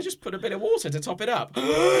 nothing. I just put a bit of water to top it up.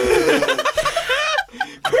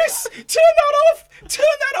 Chris, turn that off.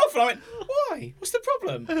 And I went, why? What's the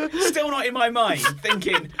problem? Still not in my mind,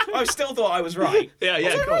 thinking, I still thought I was right. Yeah, I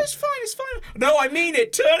was like, cool. oh, it's fine. No, I mean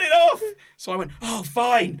it. Turn it off. So I went, oh,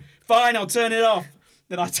 fine, I'll turn it off.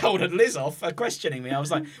 Then I told Liz off for questioning me. I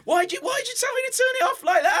was like, why'd you tell me to turn it off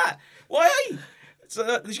like that? Why?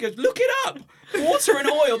 So she goes, look it up. Water and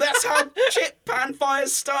oil, that's how chip pan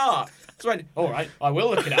fires start. So I went, all right, I will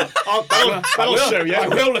look it up. I'll show you. I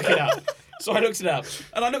will look it up. So I looked it up.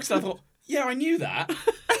 And I looked at it and I thought, yeah, I knew that.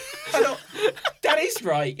 I thought, that is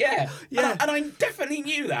right, yeah. And I definitely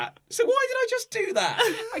knew that. So why did I just do that?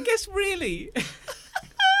 I guess really...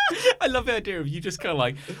 I love the idea of you just kind of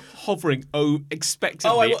like hovering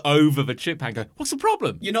expectantly over the chip pan going, what's the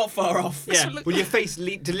problem? You're not far off. Yeah, with your face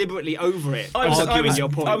deliberately over it, I arguing your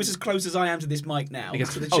point. I was as close as I am to this mic now,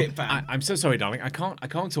 to the chip pan. I'm so sorry, darling. I can't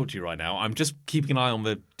talk to you right now. I'm just keeping an eye on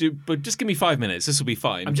but just give me 5 minutes. This will be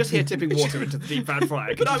fine. I'm just here tipping water into the deep pan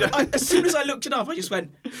fryer. But as soon as I looked it up, I just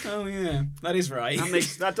went, oh yeah, that is right.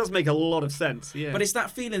 That does make a lot of sense, yeah. But it's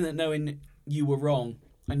that feeling that knowing you were wrong.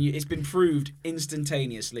 And it's been proved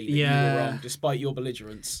instantaneously that you were wrong, despite your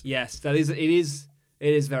belligerence. Yes, it is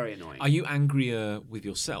very annoying. Are you angrier with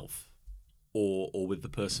yourself or with the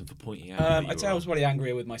person for pointing out? I'd say I was probably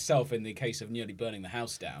angrier with myself in the case of nearly burning the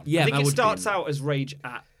house down. I think it starts out as rage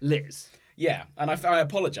at Liz. Yeah, and I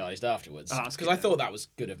apologised afterwards Oh, that's because good I thought that was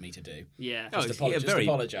good of me to do. Yeah. Oh, Just it's apologise. very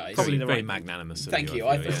Probably the very right- magnanimous. Of Thank you.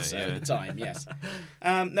 I feel, thought so at the time. Yes.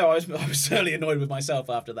 No, I was certainly annoyed with myself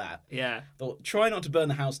after that. Yeah. Thought, try not to burn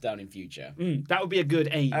the house down in future. That would be a good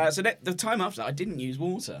aim. So the time after that, I didn't use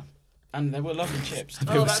water, and they were lovely chips.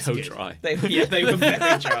 They were that's so good. dry. They were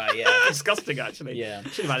very dry. Yeah. Disgusting, actually. Yeah.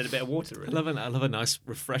 Should have added a bit of water. I Really. love a nice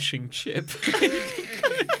refreshing chip.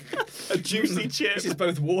 A juicy chip. This is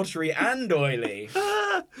both watery and oily.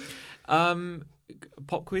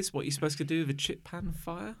 Pop quiz. What are you supposed to do with a chip pan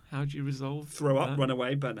fire? How do you resolve? Throw up, that? run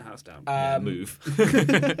away, burn the house down. Move.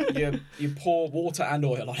 You pour water and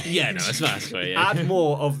oil on it. Yeah, no, that's right. Yeah. Add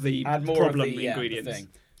more of the Add more problem of the ingredients. thing.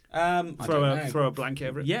 I don't know. Throw a blanket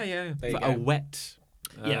over it. Yeah. There you A go. wet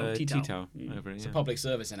tea tea towel. towel over it. It's Yeah. a public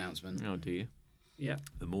service announcement. Oh, do you? Yeah.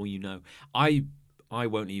 The more you know. I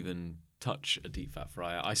won't even touch a deep fat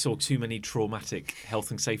fryer. I saw too many traumatic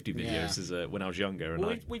health and safety videos when I was younger, and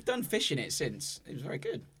Well, we've done fish in it since. It was very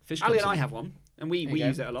good. fish Ali and consumption. I have one, and we you go.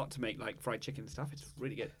 use it a lot to make like fried chicken and stuff. It's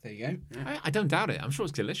really good. There you go. I don't doubt it. I'm sure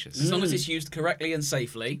it's delicious. As long as it's used correctly and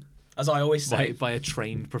safely, as I always say, by a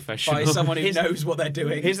trained professional. by someone who knows what they're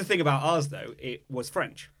doing. Here's the thing about ours, though. It was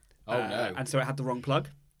French. Oh, no. And so it had the wrong plug.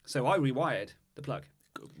 So I rewired the plug.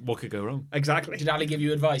 What could go wrong? Exactly. Did Ali give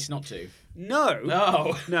you advice not to? No.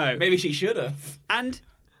 No. No. Maybe she should have. And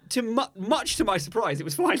to much to my surprise, it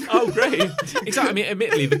was fine. Oh, great. Exactly. I mean,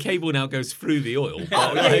 admittedly, the cable now goes through the oil.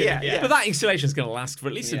 But, yeah. But that installation is going to last for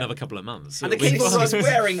at least another couple of months. And the It'll be cable fine. runs-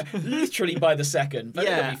 Swearing literally by the second. But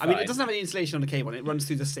Yeah, it'll be I mean, fine. it doesn't have any insulation on the cable, and it runs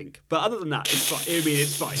through the sink. But other than that, it's fine. I mean,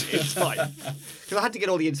 it's fine. It's fine. Because I had to get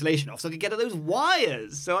all the insulation off so I could get at those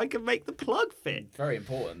wires so I could make the plug fit. Very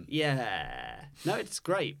important. Yeah. No, it's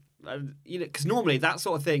great. Because normally that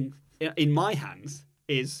sort of thing in my hands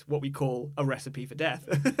is what we call a recipe for death.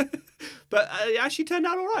 But it actually turned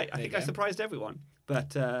out all right. I think you I go. surprised everyone.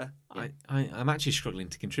 But I'm actually struggling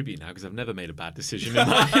to contribute now because I've never made a bad decision in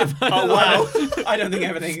my life. Oh, wow. I don't think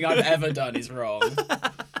everything I've ever done is wrong.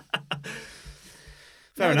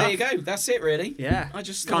 Fair There enough. you go. That's it, really. Yeah. I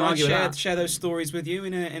just Can't thought I'd argue with share, that. share those stories with you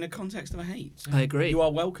in a context of a hate. So I agree. You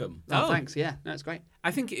are welcome. Oh, Oh. thanks. Yeah, that's great.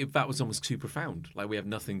 I think that was almost too profound. Like we have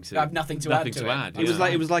nothing to. I have nothing to add to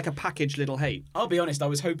it. It was like a packaged little hate. I'll be honest, I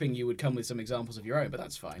was hoping you would come with some examples of your own, but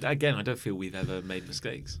that's fine. Again, I don't feel we've ever made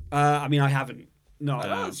mistakes. I mean, I haven't. No,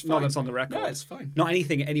 that's not fine. that's on the record. No, it's fine. Not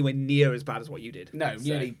anything anywhere near as bad as what you did. No, So-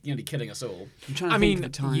 nearly killing us all. I'm trying to I think mean,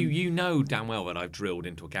 of the time. you know damn well that I've drilled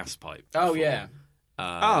into a gas pipe. Oh, before. yeah.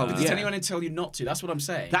 Oh, Did yeah. anyone tell you not to? That's what I'm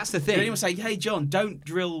saying. That's the Did thing. anyone say, hey, John, don't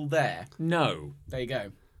drill there? No. There you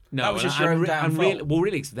go. No, That was just and your own re- damn and fault. really, well,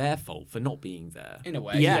 really, it's their fault for not being there. In a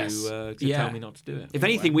way, Yes. To Yeah. tell me not to do it. If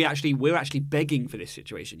anything, we're actually begging for this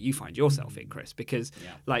situation you find yourself in, Chris, because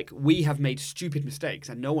Yeah. like we have made stupid mistakes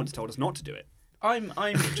and no one's told us not to do it. I'm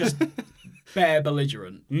just bare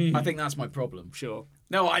belligerent. I think that's my problem. Sure.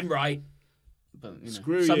 No, I'm right. But you know,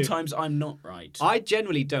 Screw you. sometimes I'm not right. I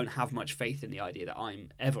generally don't have much faith in the idea that I'm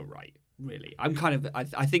ever right. Really, I'm kind of.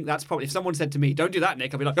 I think that's probably. If someone said to me, "Don't do that,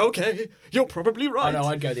 Nick," I'd be like, "Okay, you're probably I right." know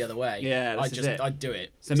I'd go the other way. Yeah, this is it. I'd do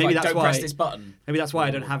it. So It's maybe like, that's don't press why- this button. Maybe that's why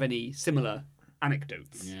I don't have any similar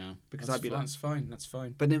anecdotes. Yeah, Because that's, I'd be like- that's fine. That's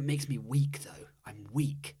fine. But it makes me weak, though. I'm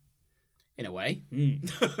weak. In a way,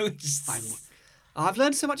 I've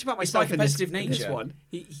learned so much about It's myself my in this, competitive in this nature. one.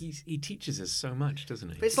 He teaches us so much, doesn't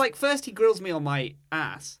he? But it's like first he grills me on my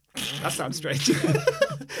ass. That sounds strange.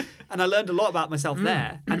 And I learned a lot about myself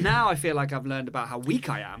there. And now I feel like I've learned about how weak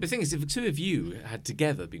I am. The thing is, if the two of you had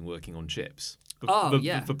together been working on chips,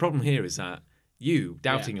 yeah. the problem here is that you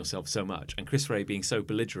doubting yourself so much and Chris Ray being so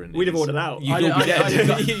belligerent. We'd have is- ordered out. You'd all be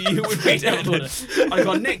dead. You would be dead. I've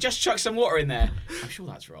gone, Nick, just chuck some water in there. I'm sure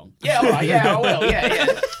that's wrong. Yeah, all right, yeah, I will.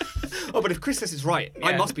 Yeah. Oh, but if Chris says it's right,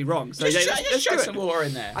 I Yeah. must be wrong. So Just, yeah, just let's chuck do some it. water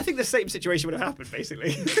in there. I think the same situation would have happened,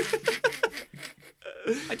 basically.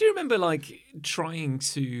 I do remember like trying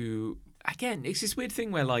to again. It's this weird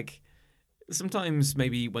thing where like sometimes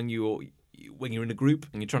maybe when you're in a group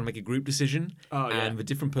and you're trying to make a group decision, and the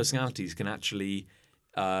different personalities can actually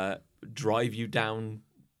drive you down.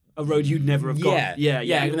 A road you'd never have gone. Yeah.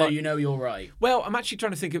 Even though like- you know you're right. Well, I'm actually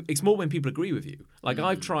trying to think of. It's more when people agree with you. Like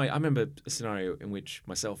I remember a scenario in which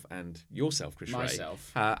myself and yourself, Chris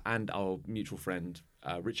Myself. Ray, and our mutual friend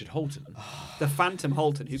Richard Holton, The Phantom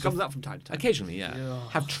Holton, who comes up from time to time. occasionally,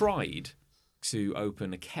 have tried to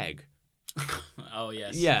open a keg. Oh,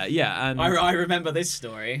 yes. Yeah, and I remember this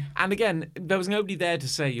story. and again, there was nobody there to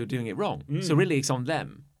say you're doing it wrong. So really, it's on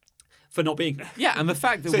them. for not being there. Yeah, and the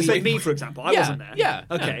fact that So me, for example, I wasn't there. Yeah.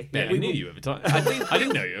 Okay. No, I knew you at the time. I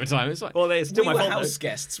didn't know you at the time. It's like, Well, it's still We my were fault. house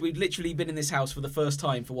guests. We'd literally been in this house for the first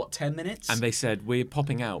time for 10 minutes? and they said, we're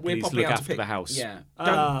popping out. We're Please popping look out to after pick the house. Yeah.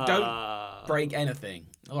 Ah. Don't break anything.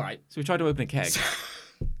 All right. So we tried to open a keg.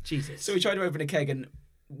 Jesus. So we tried to open a keg, and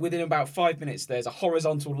within about 5 minutes, there's a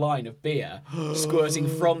horizontal line of beer squirting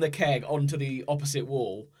from the keg onto the opposite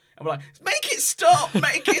wall. And we're like, make it stop!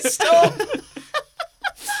 Make it stop!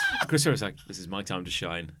 Chris was like, this is my time to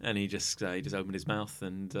shine. And he just opened his mouth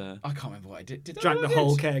and I can't remember what I did. Did I Drank do the what I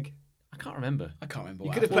whole did? keg. I can't remember. I can't remember You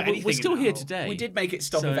what could have happened. put anything We're in still that here hole. today. We did make it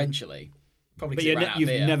stop So- eventually. Probably But because it ran out of you've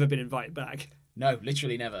beer. never been invited back. No,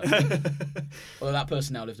 literally never. Although that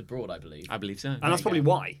person now lives abroad, I believe. I believe so. And that's you probably go.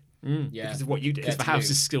 why. Yeah. Because of what you did. Yeah, The house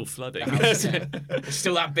is still flooding. The house, yeah. There's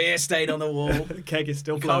still that beer stain on the wall. The keg is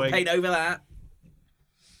still Can't flowing. paint over that.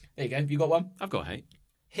 There you go. You got one? I've got hate.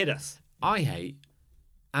 Hit us. I hate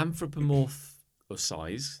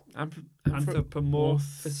anthropomorphized.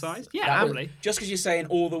 Anthropomorphized? Yeah, That was- probably. Just because you're saying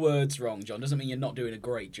all the words wrong, John, doesn't mean you're not doing a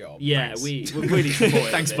great job. Yeah, Thanks. we're really supportive.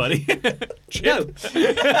 Thanks, of buddy. it. No.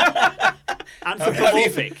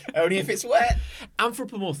 Anthropomorphic. Only if it's wet.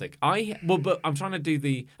 Anthropomorphic. But I'm trying to do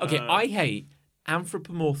the. Okay, I hate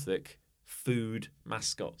anthropomorphic food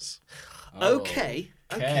mascots. Okay.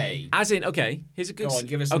 Okay. As in, okay, here's a good. Go on,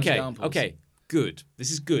 give us some okay, examples. okay, good.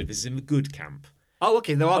 This is good. This is in the good camp. Oh,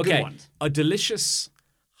 okay. There are good Okay, ones. a delicious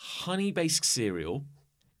honey-based cereal,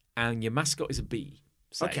 and your mascot is a bee.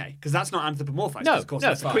 say. Okay, because that's not anthropomorphized. No, of course, no,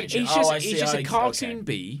 that's a fine. creature. He's Oh, just, I see, he's just a okay. cartoon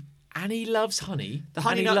bee, and he loves honey. The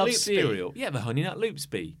Honey and he Nut loves Loops bee? cereal. Yeah, the Honey Nut Loops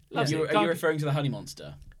bee. Loves Are it. you referring to the honey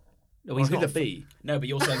monster? No, he's Or who not a the bee. No, but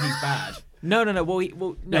you're saying he's bad. No. Well,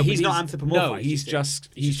 no, No, he's but not anthropomorphized, No, he's you see. just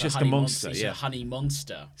he's just a honey monster. He's Yeah. a honey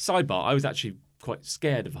monster. Sidebar: I was actually quite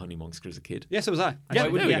scared of a honey monster as a kid. Yes, so was I. Why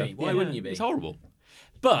wouldn't there we you go. be? Why wouldn't you be? It's horrible.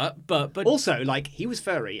 But Also, like, he was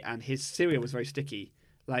furry and his cereal was very sticky.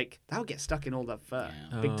 Like, that would get stuck in all the fur.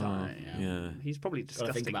 Yeah. Big time. yeah. He's probably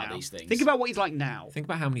disgusting think about now. these things. Think about what he's like now. think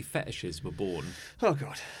about how many fetishes were born. Oh,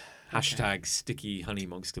 God. Hashtag sticky honey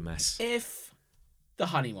monster mess. If the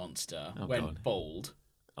honey monster Oh, went God. bald,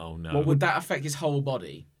 Oh no. would that affect his whole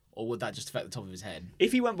body, or would that just affect the top of his head?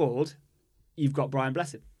 If he went bald, you've got Brian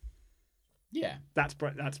Blessed. Yeah. That's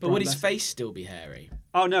But Brian would his Blessed. face still be hairy?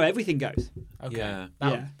 Oh, no, everything goes. Okay. Yeah.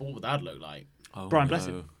 Yeah. What would that look like? Oh, Brian no.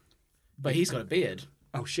 Blessed. But he's got a beard.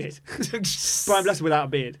 Oh, shit. Brian Blessed without a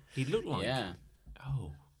beard. He looked like. Yeah.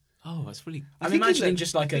 Oh, that's really. I I'm think he'd imagining look-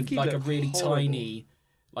 just like I a think he'd like a look really horrible. tiny,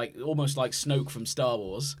 like almost like Snoke from Star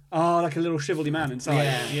Wars. Oh, like a little shrivelly man inside.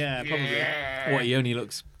 Yeah. Yeah, probably. What, he only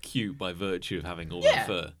looks cute by virtue of having all Yeah. that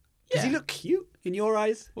fur. Does he look cute in your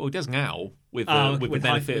eyes? Well, he does now with Oh, the with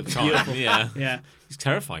benefit height- of time. beautiful. Yeah. Yeah. He's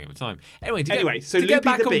terrifying at the time. Anyway, So to get Loopy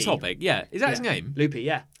back the on bee. topic, yeah, is that his name? Loopy,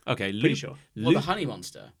 yeah. Okay, Pretty sure. Well, the honey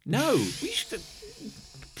monster. No, we should.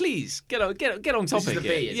 Please get on topic. is the here. bee,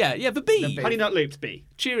 isn't Yeah, it? yeah, the bee. The bee. Honey Nut Loops bee.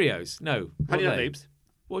 Cheerios. No. What Honey are Nut they? Loops.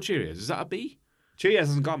 What Cheerios? Is that a bee? Cheerios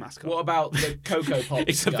hasn't got a mascot. What about the Cocoa Pops?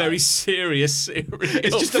 It's a guy? very serious cereal.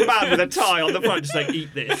 It's just a man with a tie on the front, just like,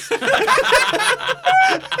 eat this.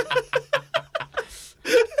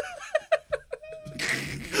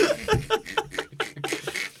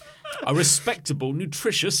 a respectable,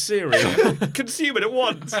 nutritious cereal, Consume it at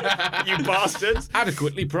once, you bastards.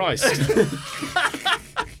 adequately priced.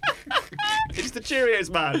 It's the Cheerios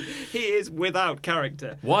man. He is without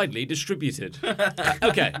character. Widely distributed.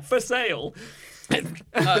 Okay. For sale.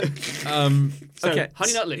 So, Okay.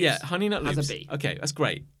 Honey Nut Loops Yeah, Honey Nut has Loops. a bee. Okay, that's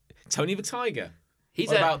great. Tony the Tiger. He's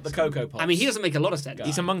What about the Cocoa Pops? I mean, he doesn't make a lot of sense.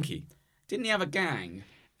 He's a monkey. Didn't he have a gang?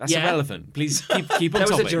 That's Yeah. irrelevant. Please keep on There was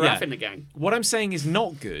topic. a giraffe yeah. in the gang. What I'm saying is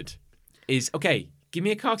not good. Is okay. Give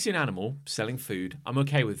me a cartoon animal selling food. I'm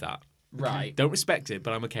okay with that. Right. Don't respect it,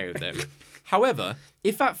 but I'm okay with it. However,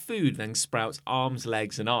 if that food then sprouts arms,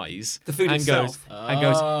 legs, and eyes, The food and itself.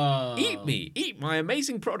 goes, eat me, eat my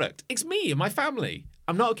amazing product. It's me and my family.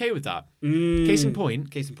 I'm not okay with that. Case in point,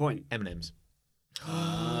 Case in point. M&M's.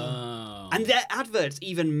 Oh. And their adverts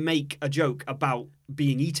even make a joke about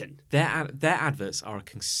being eaten. Their adverts are a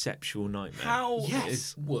conceptual nightmare. How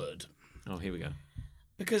Yes. would? Oh, here we go.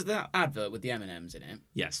 Because that advert with the M&Ms in it,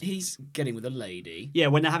 Yes. he's getting with a lady. Yeah,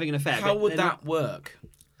 when they're having an affair. How but would they're that not- work?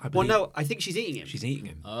 I Well, believe no, I think she's eating him. she's eating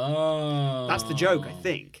him. Oh. That's the joke, I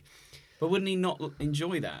think. But wouldn't he not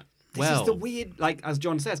enjoy that? This is the weird, like, as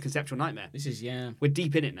John says, conceptual nightmare. This is, yeah. We're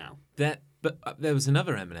deep in it now. But there was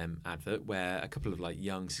another M&M advert where a couple of like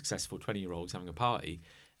young, successful 20-year-olds having a party,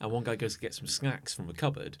 and one guy goes to get some snacks from a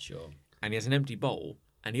cupboard, Sure. and he has an empty bowl,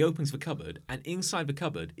 and he opens the cupboard, and inside the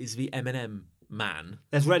cupboard is the M&M man.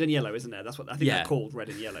 There's red and yellow, isn't there? That's what I think Yeah. they're called, red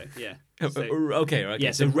and yellow. Yeah. So, Okay.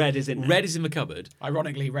 yeah, so red is in there. Red is in the cupboard,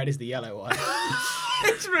 Ironically, red is the yellow one.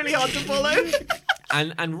 it's really hard to follow.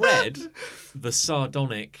 and red, the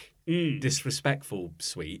sardonic, disrespectful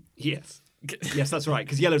sweet, Yes. Yes, that's right,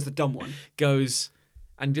 because yellow's the dumb one. goes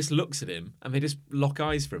and just looks at him, and they just lock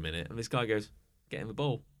eyes for a minute, and this guy goes, "Get him a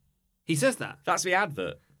bowl." He says that. That's the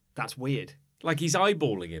advert. That's weird. Like he's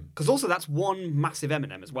eyeballing him. Because also that's one massive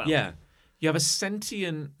M&M as well. Yeah. You have a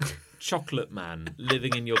sentient chocolate man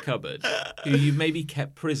living in your cupboard who you maybe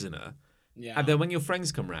kept prisoner. Yeah. And then when your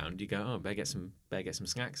friends come round, you go, "Oh, better get some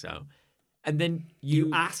snacks out." And then You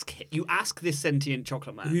ask this sentient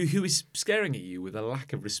chocolate man, who is staring at you with a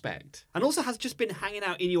lack of respect. and also has just been hanging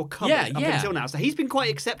out in your cupboard Yeah, up yeah. until now. So he's been quite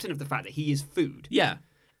accepting of the fact that he is food. Yeah.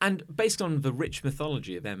 And based on the rich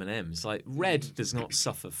mythology of M&Ms, like Red does not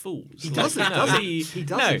suffer fools. He doesn't, does he? He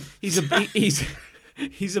doesn't. No,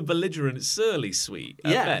 he's a belligerent, surly sweet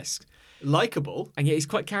at Yeah. best. Likeable. And yet he's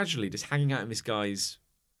quite casually just hanging out in this guy's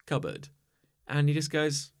cupboard. And he just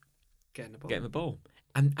goes, Get in the bowl. "Get him a bowl."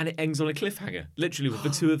 And it ends on a cliffhanger, literally with the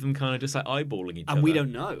two of them kind of just like eyeballing each other. And we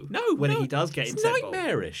don't know whether he does get it's into that bowl.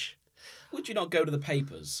 nightmarish. Would you not go to the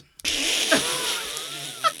papers?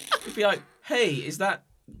 You'd be like, "Hey, is that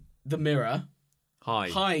the Mirror?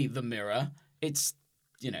 Hi, the Mirror. It's,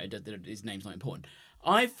 his name's not important.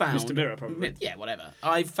 I found Mr. Mirror, probably. Yeah, whatever.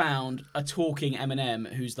 I found a talking M&M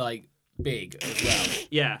who's like big as well.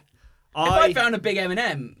 Yeah. If I found a big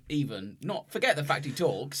M&M, even forget the fact he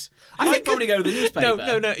talks, I'd probably go to the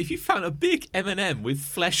newspaper. No. If you found a big M&M with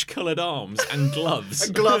flesh-coloured arms and gloves,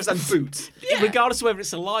 gloves and boots. Yeah. regardless of whether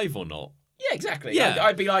it's alive or not. Yeah, exactly. Yeah.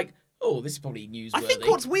 I'd be like, "Oh, this is probably newsworthy." I think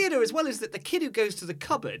what's weirder as well is that the kid who goes to the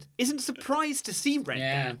cupboard isn't surprised to see Red.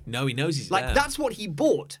 Yeah. No, he knows he's Like, there. that's what he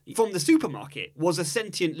bought from the supermarket, was a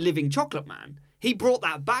sentient living chocolate man. He brought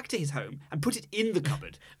that back to his home and put it in the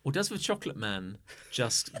cupboard. Or does the chocolate man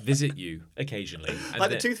just visit you occasionally? And Like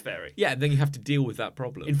the then- Tooth Fairy. Yeah, and then you have to deal with that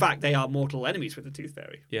problem. In fact, they are mortal enemies with the Tooth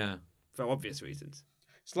Fairy, yeah. for obvious reasons.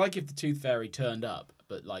 It's like if the Tooth Fairy turned up,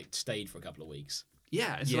 but like stayed for a couple of weeks.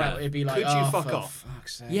 Yeah, it's Yeah. like, It'd be like, could you "Oh, fuck for off?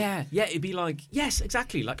 fuck's sake." Yeah, it'd be like, yes,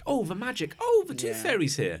 exactly. Like, oh, the magic. Oh, the Tooth Yeah.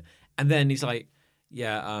 Fairy's here. And then he's like,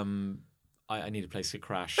 yeah, I need a place to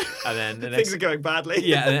crash. And then the Things next... are going badly.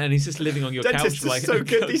 Yeah, and he's just living on your Dentists couch. are Like, so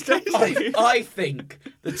good these days. I think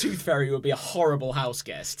the Tooth Fairy would be a horrible house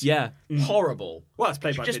guest. Yeah. Horrible. Well, it's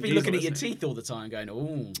played by Just Vin be Diesel, looking at your isn't it? teeth all the time going,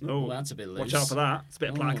 "Oh, Oh, that's a bit loose. Watch out for that. It's a bit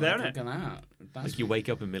of plaque there, isn't Look it? at that. That's Like you wake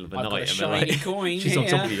up in the middle of the I've got night a and they're like, shiny coin she's on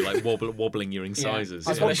top of here. you, like wobbling your incisors.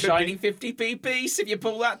 I've Yeah. got a shining 50p piece if you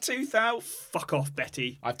pull that tooth out. Fuck off,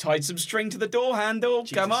 Betty. I've tied some string to the door handle.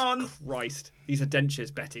 Come Jesus on. Christ. These are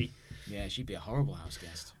dentures, Betty. Yeah, she'd be a horrible house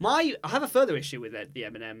guest. I have a further issue with the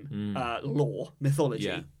M&M lore, mythology.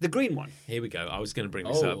 Yeah. The green one. Here we go. I was going to bring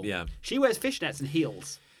this Oh. up. Yeah. She wears fishnets and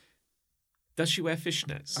heels. Does she wear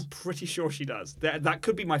fishnets? I'm pretty sure she does. That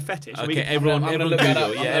could be my fetish. I mean, Okay, everyone, I'm gonna everyone look that Google.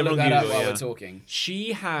 up. Yeah, I'm gonna everyone look that up Google. while Yeah. we're talking.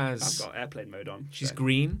 She I've has. got airplane mode on. She's so.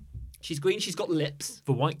 green. She's green. She's got lips.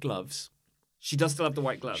 The white gloves. She does still have the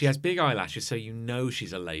white gloves. She has big eyelashes, so you know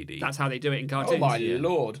she's a lady. That's how they do it in Oh cartoons. my Yeah.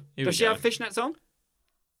 lord. Here Does we she go. have fishnets on?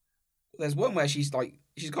 There's one where she's got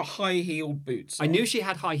high-heeled boots. I on. knew she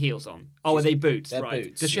had high heels on. Oh, are they boots? They're right.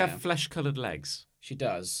 boots. Does she yeah. have flesh-coloured legs? She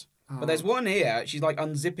does. Oh. But there's one here. She's like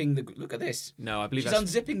unzipping the. Look at this. No, I believe She's that's.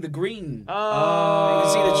 unzipping the green. Oh, You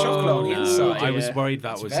can see the chocolate on the No, inside. I was Yeah. worried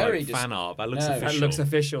that It's was very like dis- fan art. That looks No. official. That looks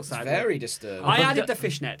official, It's sadly. very disturbing. I added the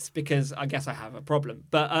fishnets because I guess I have a problem.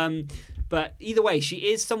 But either way,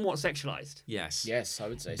 she is somewhat sexualized. Yes. Yes, I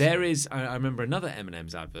would say There so. is. I remember another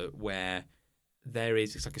M&M's advert where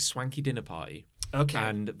it's like a swanky dinner party, Okay.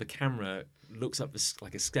 and the camera looks up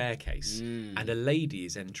like a staircase, and a lady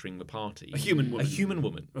is entering the party. A human woman. A human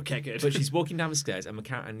woman. Okay, good. But she's walking down the stairs,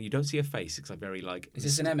 and you don't see her face. It's like very like. Is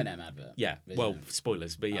this an M&M advert? Yeah. Is Well, it?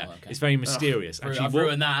 spoilers, but yeah, Oh, okay. it's very mysterious. I've she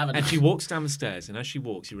ruined that, haven't I? And she walks down the stairs, and as she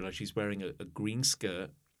walks, you realise she's wearing a green skirt,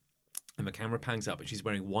 and the camera pans up, and she's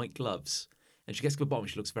wearing white gloves. And she gets to the bottom,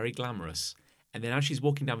 she looks very glamorous. And then as she's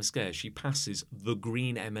walking down the stairs, she passes the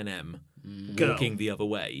green M&M Girl. walking the other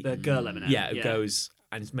way. The girl M&M. Yeah, it goes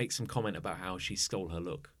and makes some comment about how she stole her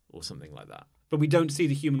look or something like that. But we don't see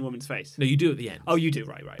the human woman's face. No, you do at the end. Oh, you do,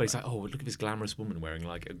 right. But it's like, oh, look at this glamorous woman wearing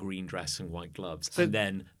like a green dress and white gloves. So- and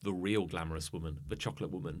then the real glamorous woman, the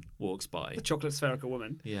chocolate woman, walks by. The chocolate spherical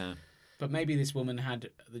woman. Yeah. But maybe this woman had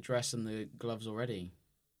the dress and the gloves already.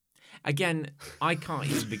 Again, I can't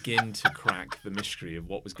even begin to crack the mystery of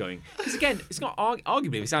what was going. Because again, it's not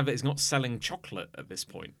arguably this advert is not selling chocolate at this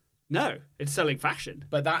point. No, it's selling fashion.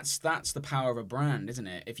 But that's the power of a brand, isn't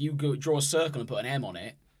it? If you draw a circle and put an M on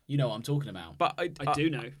it, You know what I'm talking about. But I do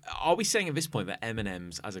know. Are we saying at this point that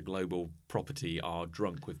M&Ms as a global property are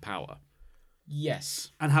drunk with power?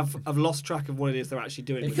 Yes. And have lost track of what it is they're actually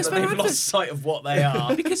doing. Because with it. they've lost sight of what they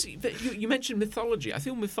are. Because you mentioned mythology. I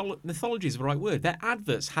feel mythology is the right word. Their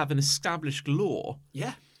adverts have an established lore,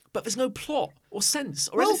 Yeah. but there's no plot or sense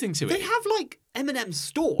or anything to it. They have like M&M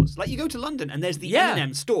stores. Like you go to London and there's the Yeah.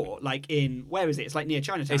 M&M store. Like in where is it? It's like near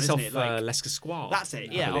Chinatown, It's isn't off it? Like Leicester Square. that's it.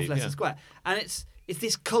 I Yeah, off believe, Leicester yeah. Square, and it's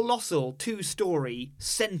this colossal 2-story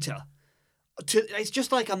centre. It's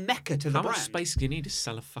just like a mecca to the How brand. much space do you need to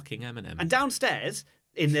sell a fucking M&M? And downstairs,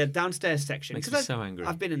 in the downstairs section, Makes 'cause me I've- so angry.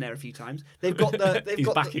 I've been in there a few times. They've got the. They've He's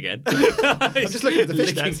got back the, again. I'm just looking at the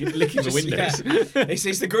fish nets. licking the windows. Yeah.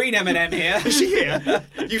 It's the green M&M here. Is she here?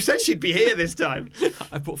 You said she'd be here this time.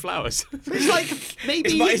 I brought flowers. It's like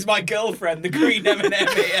maybe It's my girlfriend, the green M&M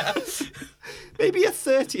here. maybe a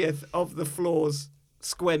 30th of the floor's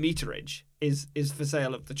square meterage is for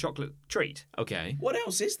sale of the chocolate treat. Okay. What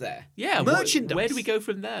else is there? Yeah. Merchandise. Where do we go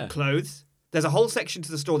from there? Clothes. There's a whole section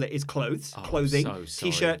to the store that is clothes, Oh, clothing, so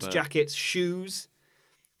sorry, t-shirts, but- jackets, shoes,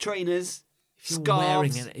 trainers, If you're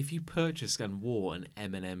scarves. if you purchased and wore an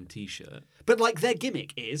M&M t-shirt, But like their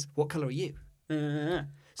gimmick is, what colour are you?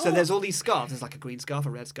 So there's all these scarves. There's like a green scarf, a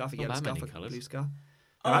red scarf, a yellow that scarf, many a colours. blue scarf.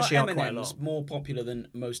 Are There actually are quite a M&Ms lot. more popular than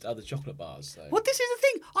most other chocolate bars, though? What? This is the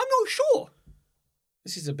thing. I'm not sure.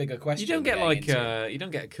 This is a bigger question. you don't get we're like getting into. you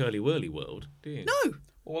don't get a curly whirly world, do you? No.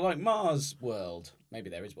 Or like Mars World. Maybe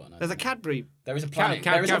there is one. I There's a don't know. Cadbury. There is a planet.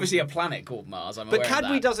 Cad- there is Cad- obviously a planet called Mars. I'm But aware of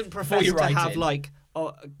Cadbury that. doesn't Before profess you to write have in. like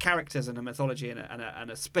characters and a mythology and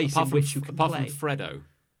a space Apart in from, which you can apart play. from Freddo,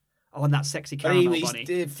 Oh, and that sexy But caramel he, bunny.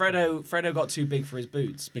 Fredo got too big for his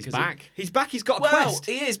boots. he's Because back. He's back. He's got a Well, quest.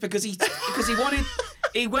 he is because he wanted.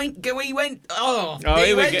 He went. Oh, he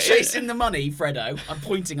here went we go. chasing the money, Fredo. I'm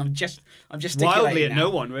pointing. I'm just gesticulating Wildly at now. no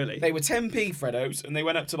one, really. They were 10p Freddos, and they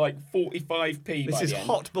went up to like 45p. This by is the end.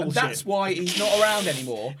 hot And bullshit. that's why he's not around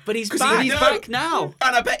anymore. But he's 'Cause back. He's back now.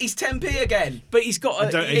 And I bet he's 10p again. But he's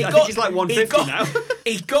got. I He think he's like 150 now.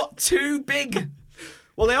 He got too big.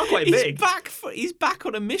 Well, they are quite he's big. back. He's back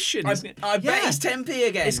on a mission. I isn't it? bet Yeah. he's 10p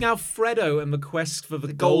again. It's now Freddo and the quest for the,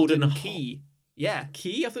 The golden, golden key. key. Yeah.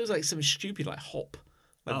 Key? I thought it was like something stupid, like hop,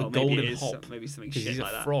 like Oh, the maybe golden it is hop. maybe something Because shit he's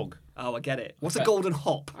like a that. frog. Oh, I get it. What's a bet- golden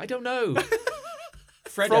hop? I don't know.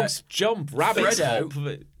 Fredo Frogs jump, rabbits Freddo-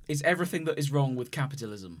 hop. is everything that is wrong with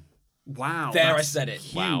capitalism. Wow. There, I that's said it.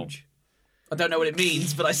 Wow. Huge. I don't know what it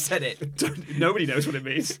means, but I said it. Nobody knows what it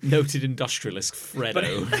means. Noted industrialist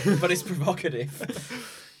Freddo. But it's provocative.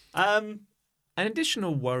 Um, An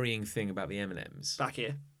additional worrying thing about the M&Ms back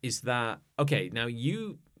here. is that okay. Now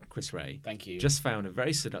you, Chris Ray, Thank you. just found a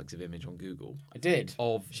very seductive image on Google I did.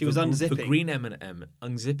 of She was unzipping. the green M&M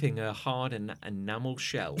unzipping a hard enamel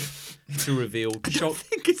shell to reveal I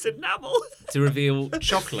think it's enamel.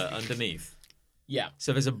 chocolate underneath. Yeah.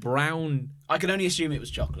 So there's a brown I can only assume it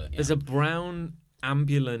was chocolate. Yeah. there's a brown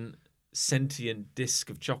ambulant sentient disc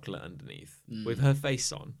of chocolate underneath with her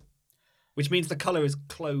face on. Which means the colour is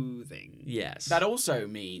clothing. Yes. That also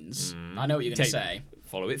means I know what you're going to say.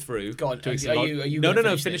 Follow it through. Go on, to its are lo- you no, gonna no,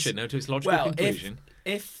 no. finish Finish this? it. No, to its logical Well, conclusion.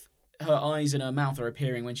 if her eyes and her mouth are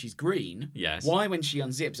appearing when she's green, Yes. why when she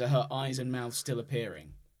unzips are her eyes and mouth still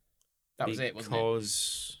appearing? That was it, wasn't it?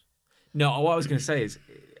 Because no, what I was going to say is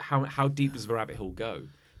how deep does the rabbit hole go?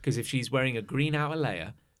 Because if she's wearing a green outer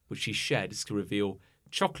layer, which she sheds to reveal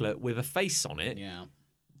chocolate with a face on it, Yeah.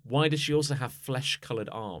 why does she also have flesh-coloured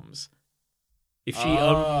arms? If she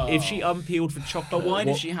Oh. if she unpeeled for chocolate, But why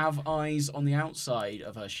does what- she have eyes on the outside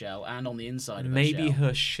of her shell and on the inside of Maybe her shell?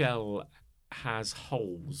 her shell has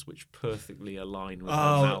holes which perfectly align with Oh,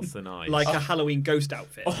 her mouth and eyes. Like a Halloween ghost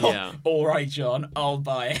outfit. Yeah. All right, John, I'll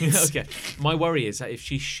buy it. Okay. My worry is that if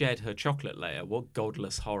she shed her chocolate layer, what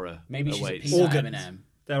godless horror Maybe she's a awaits? peanut Organs. M&M.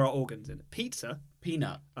 There are organs in it. Pizza?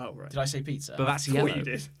 Peanut. Oh, right. Did I say pizza? But that's Thought yellow. you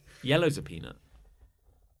did. Yellow's a peanut.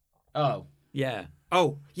 Oh. Yeah.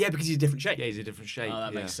 Oh, yeah, because he's a different shape. Yeah, he's a different shape. Oh,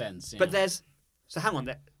 that yeah. makes sense. Yeah. But there's... So hang on.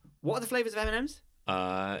 What are the flavours of M&M's?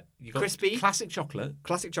 You got Crispy? classic chocolate,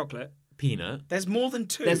 Classic chocolate. peanut. There's more than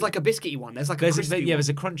two. There's like a biscuity one. There's like a crispy one. there's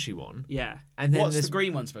a crunchy one, Yeah. and then What's there's the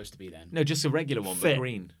green one supposed to be then? no, just a regular one, Fit. but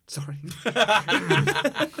green. Sorry.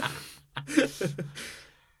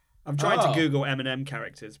 I'm trying Oh. to Google M&M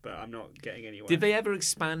characters, but I'm not getting anywhere. Did they ever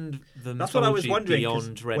expand the That's what I was mythology wondering. 'cause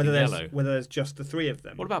beyond red whether and there's, yellow? whether there's just the three of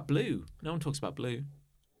them. What about blue? No one talks about blue.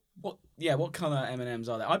 What? Yeah, what colour M&Ms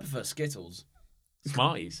are there? I prefer Skittles.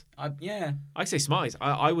 Smarties. Yeah. I say Smarties.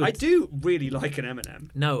 I would. I do really like an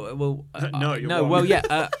M&M. No, well, No, you're no. wrong. Well,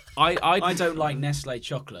 yeah. I don't like Nestle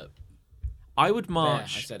chocolate. I would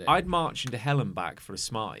march. I said it. I'd march into hell and back for a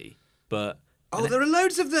Smartie, but Oh, there are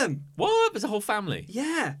loads of them. What? There's a whole family.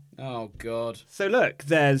 Yeah. Oh God. So look,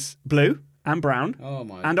 there's blue and brown Oh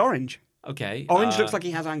my. and orange. Okay. Orange looks like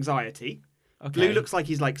he has anxiety. okay. Blue looks like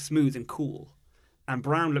he's like smooth and cool. And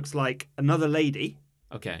brown looks like another lady,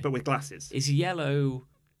 Okay. but with glasses. Is yellow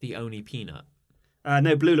the only peanut?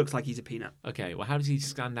 No, blue looks like he's a peanut. Okay. Well, how does he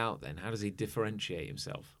stand out then? How does he differentiate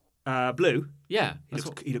himself? Blue, Yeah. he That's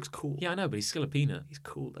looks, what, he looks cool. yeah, I know, but he's still a peanut. He's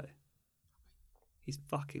cool though. He's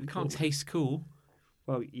fucking Can't cool. taste cool.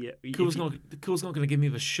 Well, yeah. Cool's not going to give me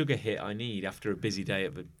the sugar hit I need after a busy day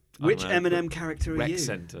at the Which M&M character are rec you?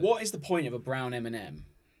 centre. What is the point of a brown M&M?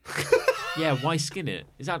 Yeah, why skin it?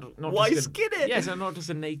 Is that not Why just skin it? Yeah, is that not just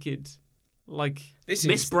a naked, like? This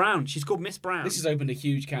Miss is Brown. She's called Miss Brown. this has opened a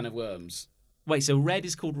huge can of worms. Wait, so red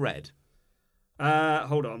is called red.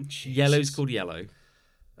 Hold on. Yellow's called yellow.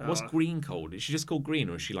 What's Uh, green called? Is she just called green,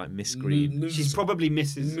 or is she like Miss Green? She's probably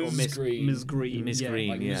Mrs. or Ms. Miss Green. Ms. Green. Miss yeah. Green.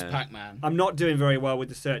 like Miss yeah. Pac-Man. I'm not doing very well with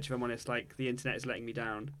the search, if I'm honest. Like, the internet is letting me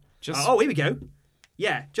down. Just Oh, here we go.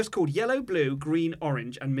 Yeah, just called yellow, blue, green,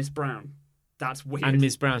 orange, and Miss Brown. That's weird. and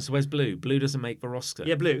Miss Brown. So where's blue? Blue doesn't make the roster.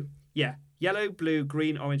 Yeah, blue. Yeah. Yellow, blue,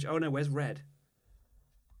 green, orange. Oh, no, where's red?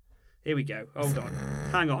 Here we go. Hold on.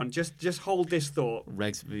 Hang on. Just hold this thought.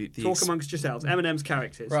 Regs, the Talk amongst yourselves. M&M's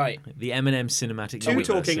characters. Right. the M&M cinematic. Two universe,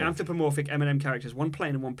 talking yeah. anthropomorphic M&M characters, one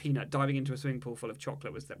plain and one peanut, diving into a swimming pool full of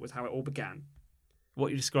chocolate was how it all began. What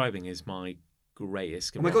you're describing is my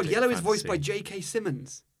greatest. Oh my god, erotic Yellow is voiced by fantasy. J.K.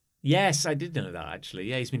 Simmons. Yes, I did know that actually.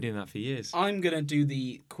 Yeah, he's been doing that for years. I'm going to do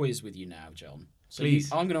the quiz with you now, John. So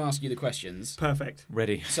Please. I'm going to ask you the questions. Perfect.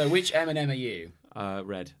 Ready? So which M&M are you?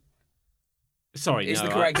 Red. Sorry, Is no.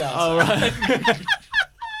 the correct answer. Oh, right.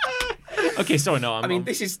 Okay, sorry, no. I mean,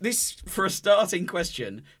 this for a starting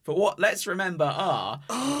question. For what let's remember are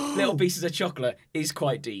little pieces of chocolate is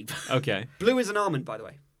quite deep. Okay. Blue is an almond, by the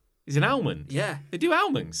way. Is an almond? Yeah, They do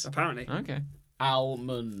almonds. apparently. Okay.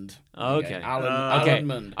 Almond. Okay. Okay. Okay.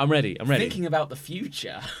 Almond. I'm ready. I'm ready. Thinking about the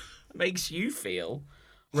future makes you feel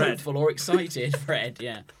Red. hopeful or excited. Red,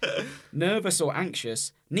 yeah. Nervous or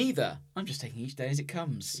anxious? Neither. I'm just taking each day as it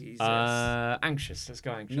comes. Jesus. Anxious. Let's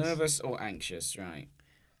go anxious. Nervous or anxious? Right.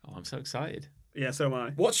 Oh, I'm so excited. Yeah, so am I.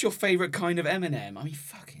 What's your favourite kind of M&M? I mean,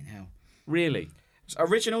 fucking hell. Really?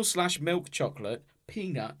 Original / milk chocolate,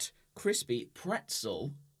 peanut, crispy,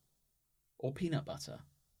 pretzel, or peanut butter?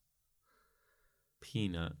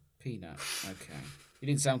 Peanut. Peanut. Okay. You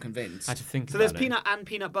didn't sound convinced. I had to think So about there's it. peanut and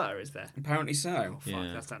peanut butter, is there? Apparently so. Fuck,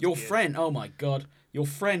 Yeah. that sounds Your weird. friend, oh my god, your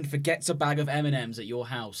friend forgets a bag of M&Ms at your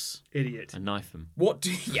house. Idiot. I knife them. What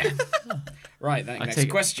do yeah. Right, then, next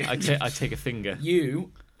question. I take a finger.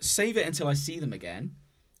 You save it until I see them again,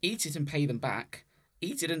 eat it and pay them back,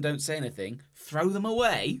 eat it and don't say anything, throw them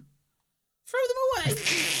away. Throw them away.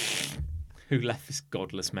 Who left this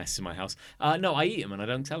godless mess in my house? No, I eat them and I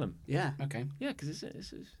don't tell them. Yeah. Okay. Yeah, because it's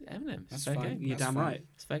M&M. It's That's fair fine. game. You're That's damn fine. right.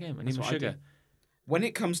 It's fair game. I That's need my what I sugar. do. When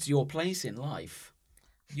it comes to your place in life,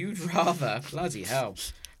 you'd rather, bloody hell,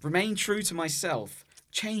 remain true to myself,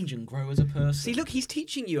 change and grow as a person. See, look, he's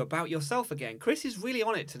teaching you about yourself again. Chris is really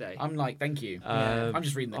on it today. I'm like, thank you. Uh, I'm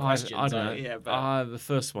just reading the I questions. don't know. Yeah, but- The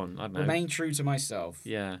first one. I don't know. Remain true to myself.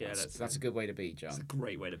 Yeah. Yeah, That's a good way to be, That's a John.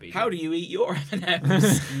 great way to be. How do you eat your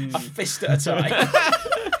M&Ms? A fist at a time.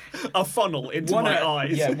 a funnel into One my at,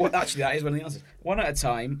 eyes? Yeah, actually, that is one of the answers. One at a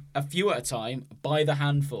time, a few at a time, by the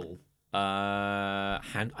handful. I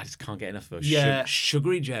just can't get enough of those Yeah.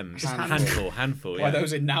 sugary gems. Handful. Handful. By Yeah.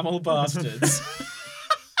 those enamel bastards.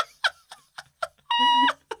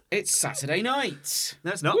 It's Saturday night.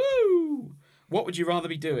 No, it's not. Woo! What would you rather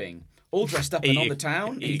be doing? All dressed up and on the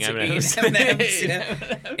town, eating eating M&Ms. M&Ms,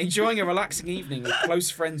 yeah. Enjoying a relaxing evening with close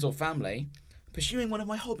friends or family, pursuing one of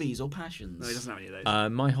my hobbies or passions. No, he doesn't have any of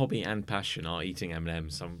those. My hobby and passion are eating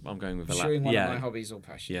M&Ms. I'm going with Pursuing one yeah. of my hobbies or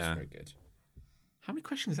passions. Yeah. Very good. How many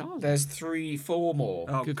questions are there? There's 4 more.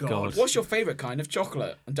 Oh, good God. God. What's your favourite kind of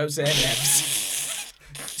chocolate? And don't say M&Ms.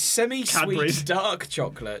 Semi-sweet Cadbury's. dark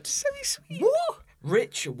chocolate. Semi-sweet. What?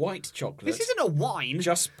 Rich white chocolate. This isn't a wine.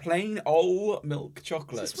 just plain old milk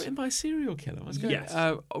chocolate. Is this written by a serial killer? I was going,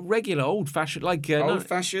 Yes. regular, old-fashioned, like Old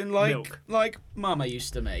fashioned, Milk. like Mama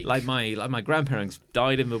used to make. like my grandparents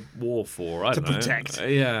died in the war for. I To don't know. protect.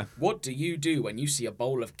 Yeah. What do you do when you see a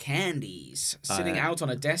bowl of candies sitting out on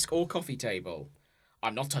a desk or coffee table?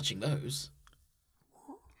 I'm not touching those.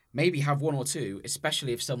 Maybe have 1 or 2,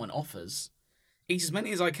 especially if someone offers. Eat as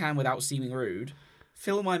many as I can without seeming rude.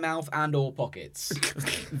 Fill my mouth and or pockets.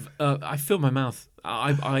 I fill my mouth.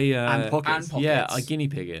 And pockets. And pockets. Yeah, I guinea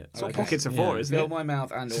pig it. That's what Okay. pockets are for, isn't Fill it? my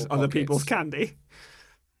mouth and or Just pockets. other people's candy.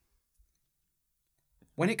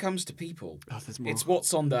 When it comes to people, Oh, there's more. it's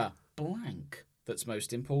what's on the blank that's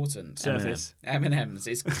most important? Surface. M&M's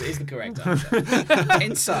is the correct answer.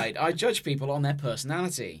 Inside, I judge people on their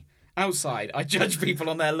personality. Outside, I judge people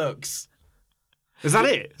on their looks. Is that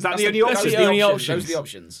it? Is that That's the only those option? are the only options. Those are options. the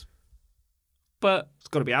options. But It's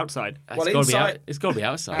got to be outside. Well, it's inside- got to be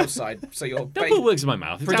outside. Outside, so you're Don't put words in my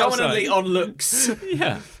mouth. It's predominantly outside. on looks.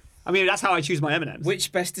 Yeah. I mean, that's how I choose my M&Ms.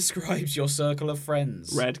 Which best describes your circle of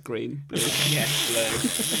friends? Red, green, blue. Yeah, blue.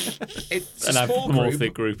 It's And a a small more group.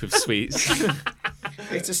 thick group of sweets.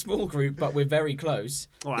 It's a small group, but we're very close.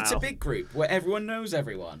 Wow. It's a big group where everyone knows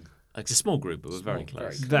everyone. It's a small group, but we're very Small, very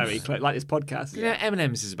close. Very close. Like this podcast. You know,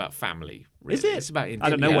 M&M's is about family. Really. Is it? It's about I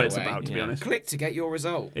don't know what it's way. about, to be Yeah. honest. Click to get your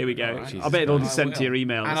result. Here we go. All right. I bet it'll Jesus be sent I to your will.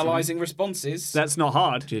 email. or something. Analysing responses. That's not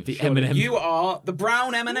hard. Do the M&M. You are the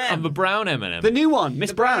brown M&M. I'm the brown M&M. The new one,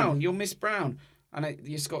 Miss The Brown. You're Miss Brown. And it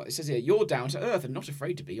says here, you're down to earth and not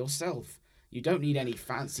afraid to be yourself. You don't need any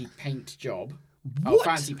fancy paint job. Oh, What?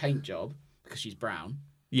 fancy paint job, because she's brown.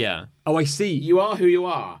 Yeah. Oh, I see. You are who you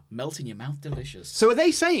are. Melt in your mouth, delicious. So are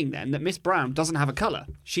they saying then that Miss Brown doesn't have a colour?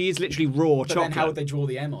 She is literally raw But then chocolate how would they draw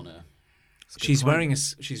the M on her? She's wearing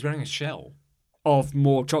a shell. of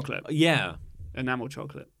more chocolate, Yeah. enamel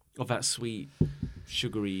chocolate. Of that sweet,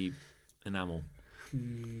 sugary enamel.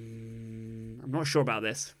 I'm not sure about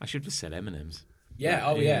this. I should have said M&M's. Yeah,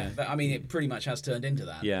 oh yeah. I mean, it pretty much has turned into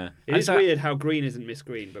that. Yeah. It is weird how green isn't Miss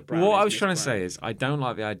Green, but brown. What is I was Miss trying to Brown. say is I don't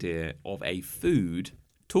like the idea of a food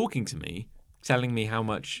talking to me, telling me how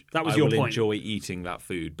much That was I your will point. enjoy eating that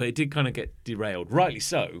food. But it did kind of get derailed, rightly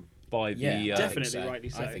so, by Yeah, the definitely so. rightly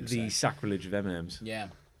so. I think the so. sacrilege of M&M's. Yeah.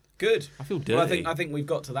 Good. I feel Well, dirty. I think we've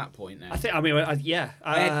got to that point now. Yeah.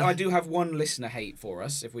 I do have one listener hate for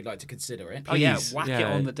us, if we'd like to consider it. Oh yeah, Please. whack it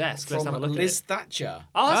Yeah. on the desk. Let's From have a look Liz at it. Thatcher.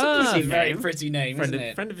 Oh, that's a pretty Very name. pretty name, friend, isn't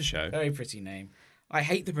of, it? friend of the show. Very pretty name. I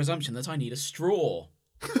hate the presumption that I need a straw.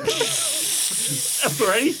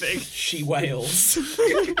 For anything. She wails.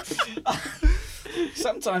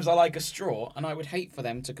 Sometimes I like a straw, and I would hate for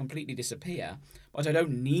them to completely disappear, but I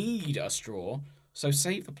don't need a straw, so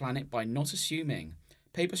save the planet by not assuming.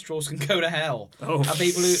 Paper straws can go to hell. Oh. And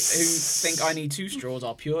people who think I need two straws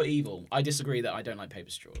are pure evil. I disagree that I don't like paper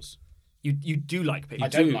straws. You do like paper. I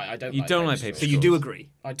don't like paper paper So straws. you do agree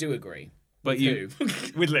I do agree. But With you, who?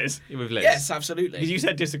 with Liz? with Liz, Yes, absolutely. Because you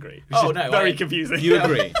said disagree. Which Oh, is no, very I- confusing. you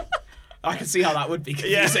agree. I can see how that would be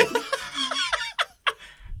Yeah. confusing.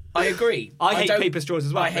 I agree. I hate don't- paper straws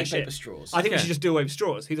as well. I They're hate shit. paper straws. I think we Okay. should just do away with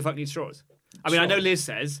straws. Who the fuck needs straws? I mean, I know Sure. Liz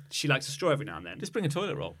says she likes a straw every now and then. Just bring a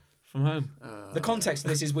toilet roll from home. The context of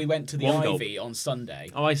this is we went to the One gulp. Ivy on Sunday,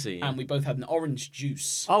 Oh, I see. and we both had an orange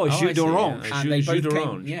juice. Oh, a I jus see, d'orange. yeah. and Jus they both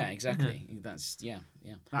d'orange. came. Yeah, exactly. That's yeah.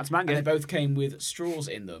 That's And they mango. both came with straws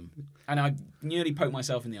in them, and I nearly poked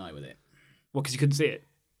myself in the eye with it. Well, because you couldn't see it.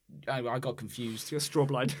 I got confused. You're straw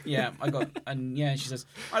blind. Yeah, and she says,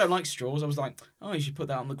 I don't like straws. I was like, oh, you should put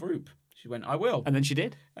that on the group. She went, I will. And then she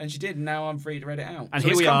did. And she did, and now I'm free to read it out. And So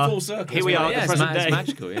here it's we come are. full circle. Here as we well. are. yeah, the it's, present it's day.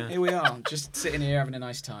 magical. Yeah. Here we are, just sitting here having a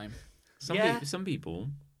nice time. Yeah. Some people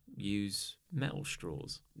use metal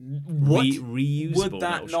straws. What? Reusable Would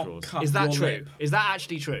that metal not straws. cut Is that your true? lip? Is that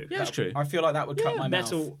actually true? Yeah, it's true. I feel like that would cut my mouth.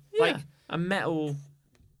 Metal, Yeah. like, a metal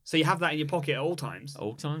so you have that in your pocket at all times,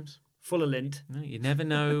 all times. full of lint. No, you never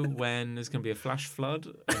know when there's going to be a flash flood.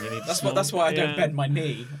 And you need to That's why I don't Yeah. bend my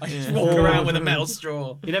knee. I just Yeah. walk around with a metal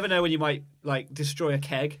straw. You never know when you might like destroy a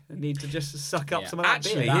keg and need to just suck up Yeah. some of that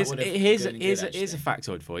Actually, beer. that here's, would have here's, been good, here's, actually. here's a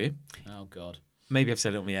factoid for you. Oh God. Maybe I've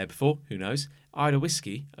said it on the air before. Who knows? I had a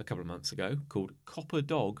whiskey a couple of months ago called Copper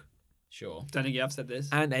Dog. Sure. Don't think you have said this.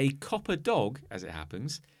 And a copper dog, as it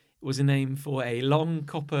happens, was a name for a long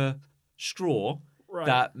copper straw Right.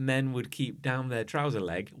 that men would keep down their trouser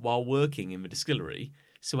leg while working in the distillery.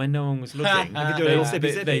 So when no one was looking, do a little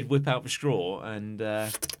sippy sippy. they'd whip out the straw and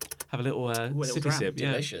have a little little sippy dram. sip.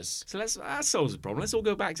 Yeah. Delicious. So that solves the problem. Let's all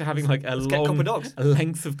go back to having like a get copper long, dogs. a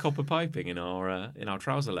length of copper piping in our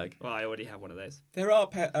trouser leg. Well, I already have one of those. There are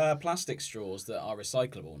plastic straws that are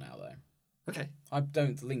recyclable now, though. Okay. I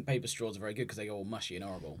don't think paper straws are very good because they go all mushy and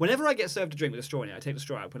horrible. Whenever I get served a drink with a straw in it, I take the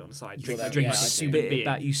straw out, put it on the side, drink, that- drink yeah, like I a do. human Spit being. it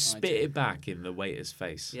back. You spit do. it back in the waiter's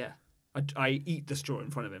face. Yeah. I eat the straw in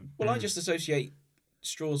front of him. Well, I just associate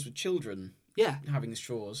straws with children Yeah. having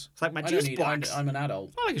straws. It's like my I juice don't need. box. I'm an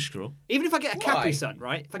adult. I like a straw. Even if I get a Why? Capri Sun,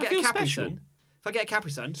 right? If I get a feel Capri special. Sun, if I get a Capri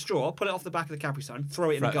Sun straw, pull it off the back of the Capri Sun, throw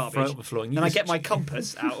it in the Throw garbage. it on the floor and Then I use get it. my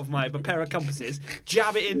compass out of my pair of compasses,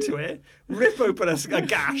 jab it into it, rip open a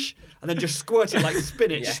gash, and then just squirt it like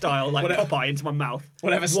spinach Yeah. style, like Whatever- Popeye into my mouth.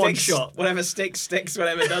 Whatever One sticks. shot. Whatever sticks.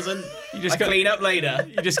 Whatever doesn't. You just I go- clean up later.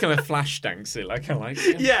 You just kind of flash dance it like I like.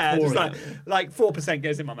 Yeah, pour just it. like 4%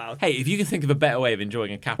 goes in my mouth. Hey, if you can think of a better way of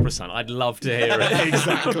enjoying a Capri Sun, I'd love to hear it.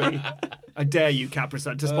 Exactly. I dare you,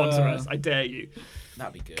 Capri-Sun, to sponsor us. I dare you.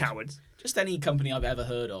 That'd be good. Cowards. Just any company I've ever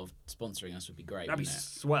heard of sponsoring us would be great. That'd be wouldn't it?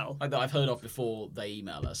 swell. Like that I've heard of before they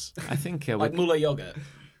email us. I think Like Muller Yogurt.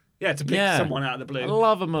 Yeah, to pick someone out of the I blue.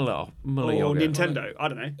 love a Muller Or yogurt. Nintendo. I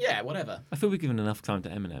don't know. Yeah, whatever. I feel we've given enough time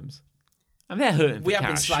to M&M's. And they're hurting for We have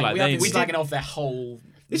been cash. slagging off their whole.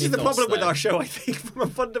 This is the mythos, problem with though. our show, I think, from a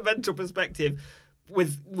fundamental perspective,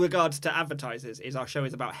 with regards to advertisers, is our show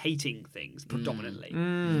is about hating things predominantly.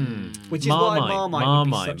 Which is why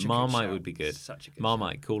Marmite would be good. Such a good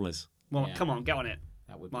Marmite, coolers. Well, Yeah. come on, get on it.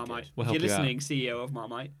 That would be Marmite. good. We'll If help you're you out. listening, CEO of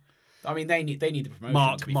Marmite. I mean, they need the promotion.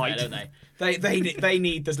 Mark to be might. fair, don't they? They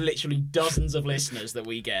need. There's literally dozens of listeners that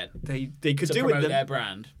we get They could to do with promote them. their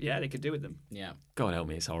brand. Yeah, they could do with them. Yeah. God help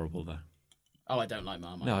me, it's horrible though. Oh, I don't like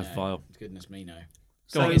Marmite. No, it's vile. Goodness me, no.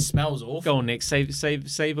 Go So on. it smells awful. Go on, Nick.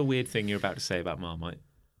 Save a weird thing you're about to say about Marmite.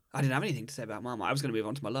 I didn't have anything to say about Marmite. I was going to move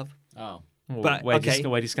on to my love. Oh, Well, But, where do okay.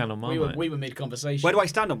 you stand on Marmite? we were mid conversation. Where do I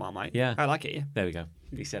stand on Marmite? Yeah. I like it, yeah. There we go.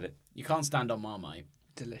 He said it. You can't stand on Marmite.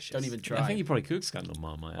 Delicious. Don't even try. I think you probably could stand on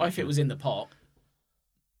Marmite. If it was in the pot.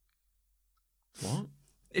 What?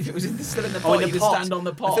 If it was still in the Oh, pot, in you the could pot. stand on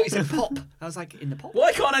the I pot. thought you said pop. I was like, in the pot?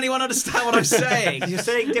 Why can't anyone understand what I'm saying? You're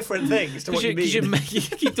saying different things to what you mean. You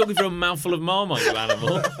keep talking through a mouthful of Marmite, you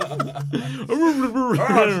animal.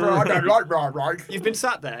 I don't like Marmite. You've been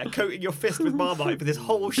sat there coating your fist with Marmite for this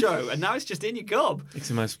whole show, and now it's just in your gob. It's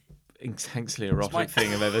the most intensely erotic my-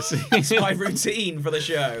 thing I've ever seen. It's my routine for the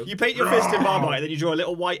show. You paint your fist in Marmite, then you draw a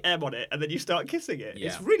little white M on it, and then you start kissing it. Yeah.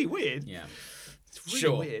 It's really weird. Yeah. It's really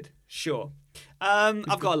Sure. weird. Sure.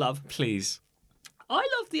 I've got a love. Please. I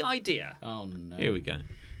love the idea Oh no. Here we go.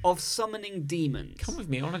 of summoning demons. Come with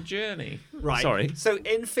me on a journey. Right. Sorry. So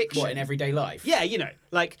in fiction, What, in everyday life? yeah, you know,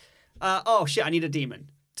 like, oh shit, I need a demon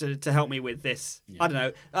to help me with this. I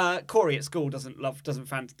don't know. Corey at school doesn't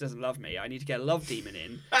love me. I need to get a love demon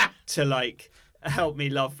in to like help me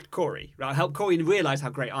love Corey. Right, help Corey realize how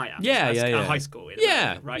great I am. Yeah, yeah, yeah. At high school. in Yeah,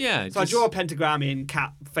 America, right. yeah, So I just- draw a pentagram in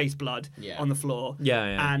cat face blood Yeah. on the floor. Yeah,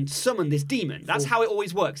 yeah. And summon this demon. That's how it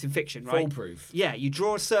always works in fiction, right? Foolproof. Yeah, you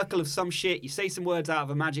draw a circle of some shit, you say some words out of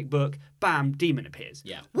a magic book, bam, demon appears.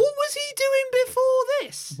 Yeah. What was he doing before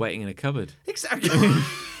this? Waiting in a cupboard. Exactly.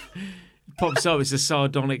 Pops up, it's a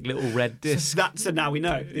sardonic little red disc. So now we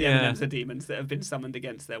know the Yeah. M&Ms are demons that have been summoned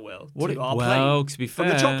against their will What to it- our well, plane. to be From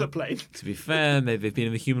the fair- chocolate plane. To be fair, they've been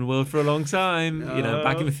in the human world for a long time. You know,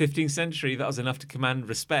 back in the 15th century, that was enough to command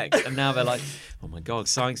respect. And now they're like, oh my God,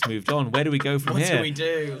 science moved on. Where do we go from What here? do we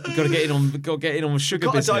do? We've got to get in on with sugar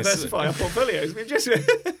Got to business. diversify our portfolios. We've just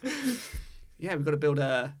yeah, we've got to build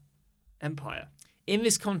a empire. In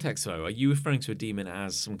this context, though, are you referring to a demon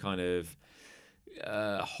as some kind of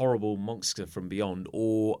horrible monster from beyond,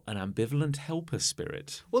 or an ambivalent helper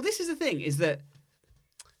spirit? Well, this is the thing: is that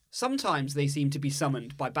sometimes they seem to be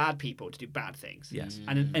summoned by bad people to do bad things. Yes.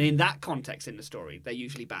 And in that context in the story, they're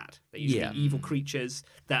usually bad. They're usually Yeah. evil creatures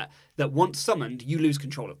that once summoned, you lose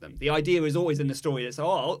control of them. The idea is always in the story that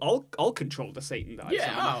I'll control the Satan that I Yeah,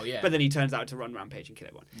 summoned. oh, yeah. But then he turns out to run rampage and kill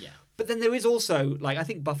everyone. Yeah. But then there is also, like, I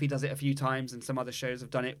think Buffy does it a few times and some other shows have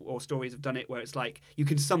done it or stories have done it where it's like you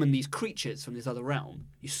can summon these creatures from this other realm.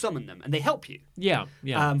 You summon them and they help you. Yeah,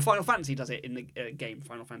 yeah. Final Fantasy does it in the game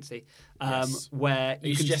Final Fantasy, Yes. where Are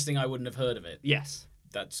you suggesting I wouldn't have heard of it? yes,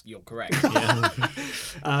 You're correct.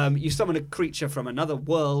 you summon a creature from another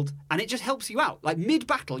world, and it just helps you out. Like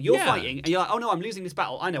mid-battle, you're Yeah. fighting, and you're like, "Oh no, I'm losing this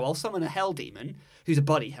battle. I know. I'll summon a hell demon, who's a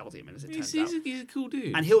buddy hell demon, as it turns out." He's a cool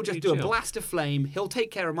dude. And he'll just do a Pretty chill. blast of flame. He'll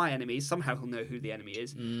take care of my enemies. Somehow he'll know who the enemy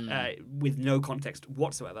is, with no context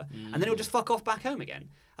whatsoever. And then he'll just fuck off back home again.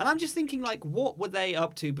 And I'm just thinking, like, what were they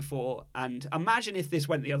up to before? And imagine if this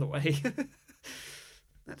went the other way.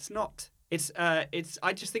 That's not. It's.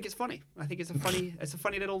 I just think it's funny. I think it's a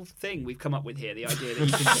funny little thing we've come up with here. The idea that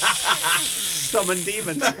you can just summon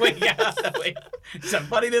demons. It's a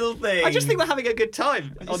funny little thing. I just think we're having a good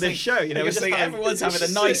time on this show. You know, I we're just think having- everyone's having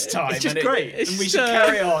a nice time. It's just and great. and we It's should just,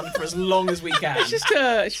 carry on for as long as we can. It's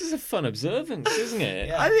just a fun observance, isn't it?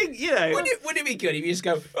 Yeah. I think Wouldn't it be good if you just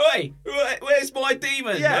go, "Hey, where's my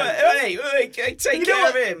demon? Yeah. Hey, take You know care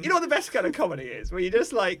what, of him." You know what the best kind of comedy is? Where you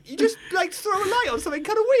just throw a light on something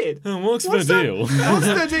kind of weird. What's the What's deal?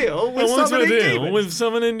 the deal with What's the summoning deal demons? with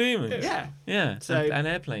summoning demons? Yeah. Yeah. So- and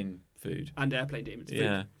airplane food. And airplane demons. Food.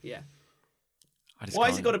 Yeah. Yeah. I just Why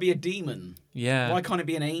has can't- it got to be a demon? Yeah. Why can't it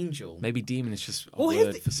be an angel? Maybe demon is just a Well, here's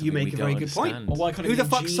word the- for something you make we a very don't good point. understand. Or why can't it Who be the a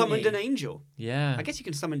fuck genie? summoned an angel? Yeah. I guess you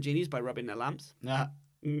can summon genies by rubbing their lamps. Nah.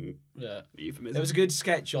 Mm. Yeah. Euphemism. There was a good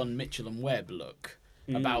sketch on Mitchell and Webb. Look,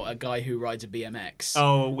 about a guy who rides a BMX.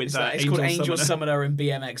 Oh, with It's, that it's called Angel Angel Summoner. Summoner and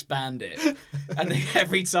BMX Bandit. And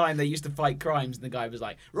every time they used to fight crimes, and the guy was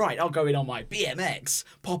like, right, I'll go in on my BMX,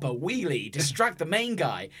 pop a wheelie, distract the main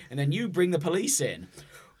guy, and then you bring the police in.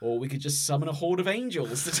 Or we could just summon a horde of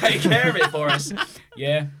angels to take care of it for us.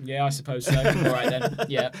 Yeah, I suppose so. All right then.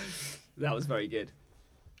 Yeah. That was very good.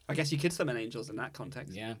 I guess you could summon angels in that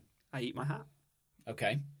context. Yeah. I eat my hat.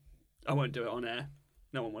 Okay. I won't do it on air.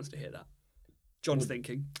 No one wants to hear that. John's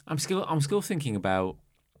thinking. I'm still thinking about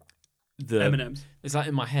the M&M's. It's like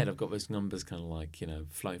in my head, I've got those numbers kind of like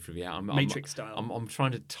floating through the air. Matrix style. I'm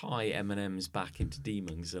trying to tie M&M's back into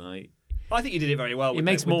demons, and I think you did it very well. It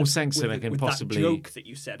makes more sense than I can with possibly. That joke that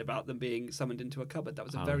you said about them being summoned into a cupboard. That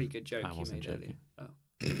was a very good joke I you wasn't made joking.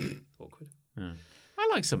 earlier. Oh, awkward. Yeah. I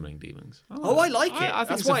like summoning demons. I like it. I think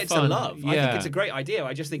That's it's why it's a fun- love. I Yeah. think it's a great idea.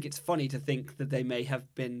 I just think it's funny to think that they may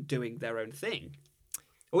have been doing their own thing.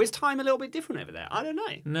 Or is time a little bit different over there? I don't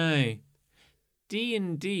know. No,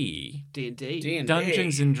 D&D, D&D,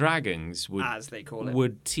 Dungeons and Dragons as they call it.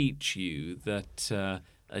 would teach you that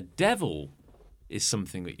a devil is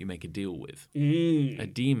something that you make a deal with. A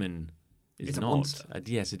demon is It's a not. monster.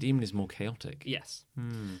 Yes, a demon is more chaotic. Yes.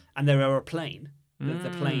 And there are a plane, the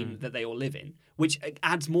plane that they all live in, which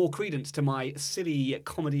adds more credence to my silly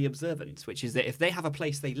comedy observance, which is that if they have a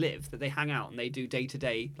place they live, that they hang out and they do day to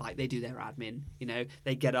day, like they do their admin,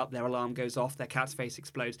 they get up, their alarm goes off, their cat's face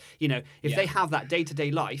explodes. If they have that day to day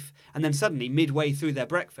life and then suddenly midway through their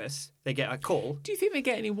breakfast, they get a call. Do you think they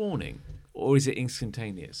get any warning, or is it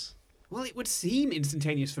instantaneous? Well, it would seem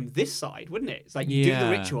instantaneous from this side, wouldn't it? It's like you do the Yeah.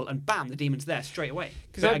 ritual and bam, the demon's there straight away.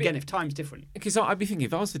 'Cause But I'd be- again, if time's different, Because I'd be thinking,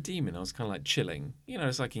 if I was the demon, I was kind of like chilling.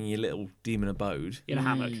 It's like in your little demon abode. in a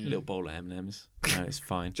hammock, A little bowl of M&Ms. No, it's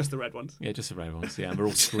fine. just the red ones, Yeah, just the red ones. Yeah, we're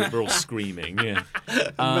all screaming. Yeah,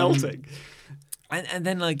 melting. and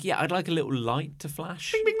then I'd like a little light to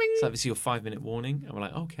flash. Bing, bing, bing. So obviously your 5-minute warning, and we're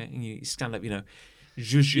like, okay, and you stand up,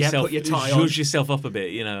 zhuzh Yeah, yourself, put your tie on. zhuzh yourself up a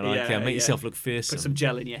bit, make yourself look fearsome. Put some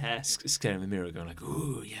gel in your hair. Stare in the mirror, going like,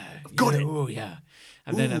 "Ooh, yeah, Got it. Oh, yeah,"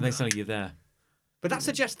 and then suddenly you're there. But that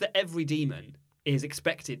suggests that every demon is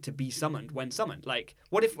expected to be summoned when summoned. Like,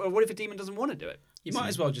 what if a demon doesn't want to do it? You might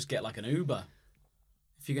as well just get like an Uber.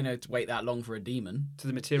 If you're going to wait that long for a demon, To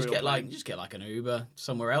the material just get like an Uber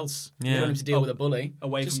somewhere else. Yeah. You don't have to deal with a bully.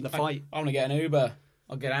 away Just, from the fight. I want to get an Uber.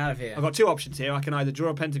 I'll get out of here. I've got two options here. I can either draw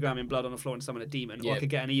a pentagram in blood on the floor and summon a demon, or I Yep. could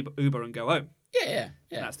get an Uber and go home. Yeah.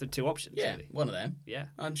 And that's the two options. Yeah, really. one of them. Yeah.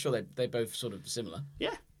 I'm sure they both sort of similar.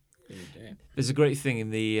 Yeah. Yeah. There's a great thing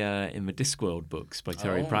in the Discworld books by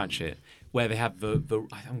Terry Oh. Pratchett where they have the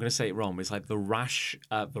I'm going to say it wrong, but it's like the rites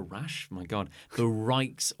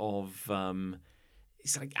of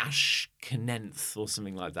it's like Ashkenenth or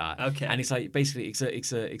something like that. Okay. And it's like basically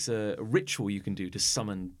it's a ritual you can do to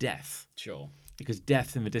summon death, Sure. because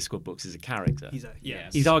death in the Discworld books is a character. He's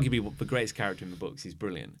He's arguably the greatest character in the books. He's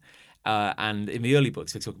brilliant. And in the early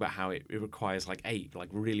books, they talk about how it requires like 8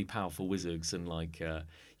 really powerful wizards and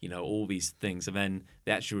all these things. And then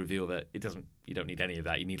they actually reveal that you don't need any of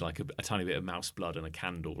that. You need like a tiny bit of mouse blood and a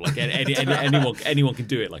candle. Like anyone can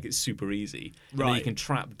do it. Like it's super easy. And then you Right. can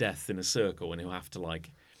trap death in a circle, and he'll have to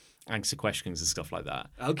like answer questions and stuff like that.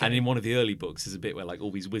 Okay. And in one of the early books, there's a bit where like all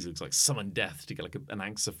these wizards like summon death to get like an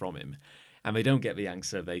answer from him. And they don't get the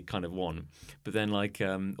answer they kind of want. But then,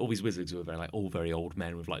 all these wizards who are all very old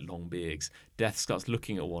men with like long beards, Death starts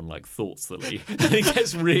looking at one like thoughtfully, and he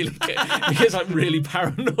gets really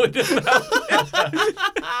paranoid about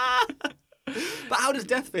it. But how does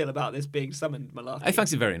Death feel about this being summoned, malarkey? I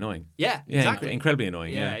find it very annoying. Yeah, Yeah, exactly. incredibly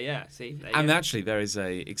annoying. Yeah, Yeah. yeah. See, there you And go. actually, there is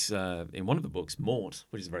in one of the books, Mort,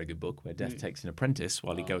 which is a very good book, where Death takes an apprentice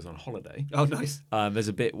while he goes on holiday. Oh, nice. There's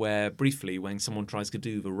a bit where, briefly, when someone tries to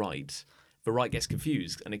do the rite gets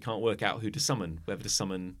confused and it can't work out who to summon, whether to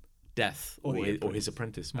summon Death or his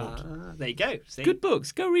apprentice, Mort. There you go. See? Good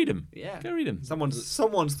books. Go read them. Yeah. Go read them.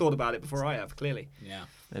 Someone's thought about it before I have, clearly. Yeah.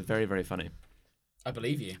 They're very, very funny. I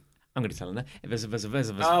believe you. I'm going to tell them that.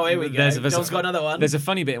 Oh, here we go. John's got another one. There's a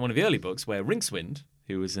funny bit in one of the early books where Rincewind,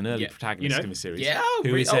 who was an early protagonist in the series, Yeah,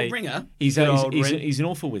 Ringer. He's Good old Ring. he's an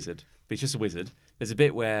awful wizard, but he's just a wizard. There's a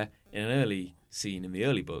bit where in an early scene in the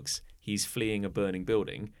early books, he's fleeing a burning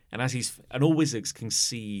building, and all wizards can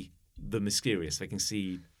see the mysterious. They can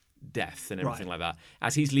see death and everything like that.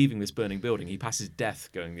 As he's leaving this burning building, he passes Death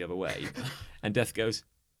going the other way, and Death goes,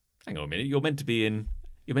 "Hang on a minute, you're meant to be in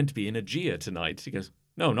Aegea tonight." He goes,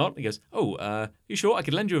 "No, I'm not." He goes, "Oh, you sure? I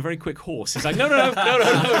could lend you a very quick horse." He's like, "No,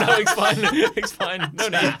 it's fine, no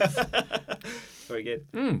need." Very good.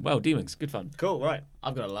 Well, demons, good fun. Cool, right.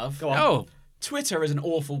 I've got a love. Go on. Oh, Twitter is an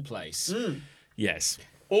awful place. yes.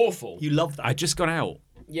 Awful. You love that. I just got out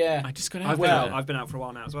Yeah. I just got I've out been, there. out, I've been out for a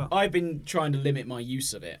while now as well. I've been trying to limit my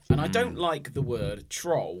use of it, and I don't like the word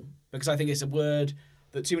troll because I think it's a word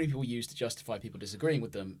that too many people use to justify people disagreeing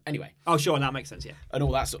with them. Anyway, Oh, sure, that makes sense, yeah. and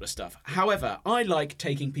all that sort of stuff. However, I like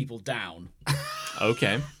taking people down,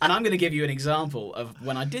 Okay. and I'm going to give you an example of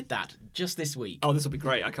when I did that just this week. Oh, this will be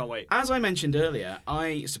great. I can't wait. As I mentioned earlier,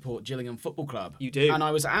 I support Gillingham Football Club. You do. And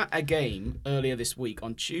I was at a game earlier this week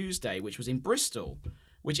on Tuesday, which was in Bristol,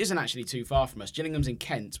 which isn't actually too far from us. Gillingham's in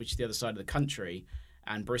Kent, which is the other side of the country,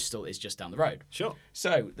 and Bristol is just down the road. Sure.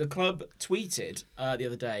 So the club tweeted the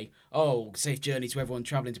other day, "Oh, safe journey to everyone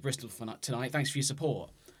travelling to Bristol for tonight. Thanks for your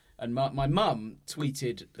support." And my mum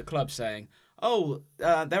tweeted the club saying, "Oh,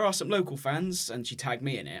 there are some local fans," and she tagged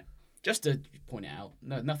me in it. Just to point it out,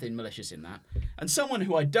 no, nothing malicious in that. And someone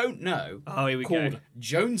who I don't know, Oh, here we called go.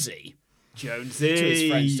 Jonesy, Jonesy. to his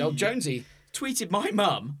friends, told Jonesy, tweeted my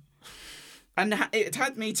mum, and it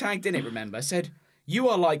had me tagged in it, remember, said, "You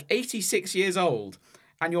are like 86 years old,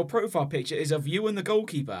 and your profile picture is of you and the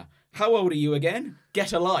goalkeeper. How old are you again?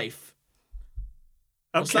 Get a life."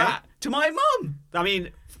 What's Okay. that? To my mum. I mean,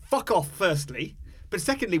 fuck off, firstly. But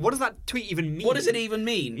secondly, what does that tweet even mean? What does it even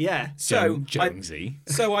mean? Yeah. So Jonesy.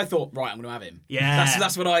 So I thought, right, I'm going to have him. Yeah.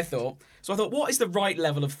 That's what I thought. So I thought, what is the right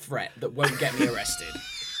level of threat that won't get me arrested?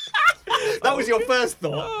 That was your first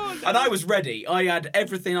thought. And I was ready. I had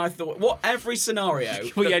everything I thought. Every scenario.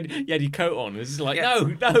 Well, you had your coat on. It was like, Yeah.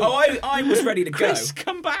 no. Oh, I was ready to Chris, go.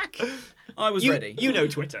 come back. I was You, ready. you know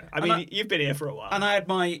Twitter. I mean, I- you've been here for a while. And I had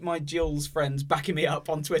my Jill's friends backing me up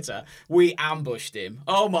on Twitter. We ambushed him.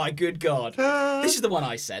 Oh my good God. This is the one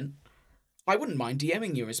I sent. "I wouldn't mind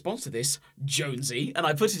DMing you in response to this, Jonesy," and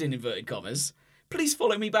I put it in inverted commas. "Please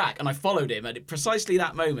follow me back." And I followed him at precisely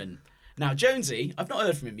that moment. Now, Jonesy, I've not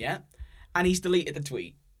heard from him yet, and he's deleted the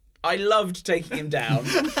tweet. I loved taking him down.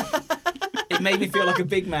 It made me feel like a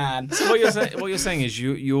big man. So what you're saying is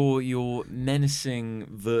you're menacing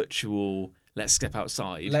virtual. Let's step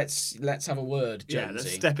outside. Let's have a word, Jonesy. Yeah,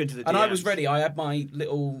 let's step into the And I was DMs. ready. I had my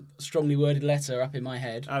little strongly worded letter up in my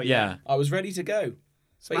head. Oh, yeah. I was ready to go.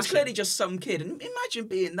 But it's Smash clearly just some kid. And imagine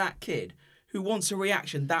being that kid who wants a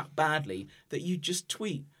reaction that badly that you just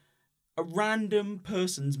tweet a random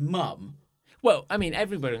person's mum. Well, I mean,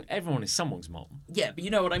 everyone is someone's mom. Yeah, but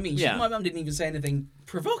you know what I mean. Yeah. My mum didn't even say anything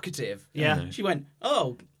provocative. Yeah. She went,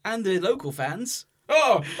 "Oh, and the local fans.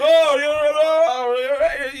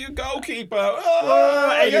 You goalkeeper.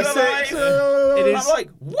 Oh, 86. It is. I'm like,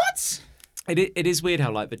 what? It is weird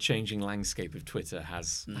how like the changing landscape of Twitter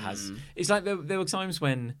has. It's like there were times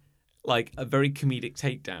when like a very comedic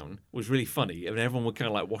takedown was really funny, and everyone would kind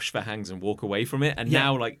of like wash their hands and walk away from it. And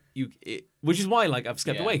now like which is why like I've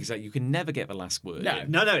stepped Yeah. away because like you can never get the last word. No.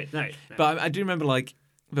 in. No. But I do remember like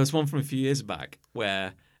there was one from a few years back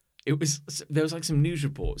where there was like some news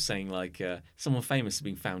report saying like someone famous had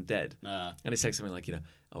been found dead, and it said something like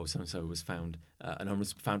oh so and so was found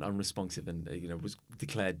found unresponsive and was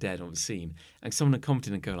declared dead on the scene, and someone had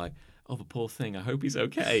commented and go like, "Oh, the poor thing. I hope he's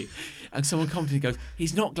okay." And someone commented and goes,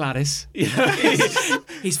 "He's not, Gladys.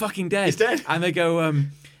 He's fucking dead." He's dead. And they go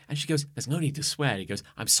and she goes, "There's no need to swear." He goes,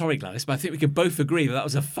 "I'm sorry, Gladys, but I think we can both agree that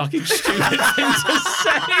was a fucking stupid thing to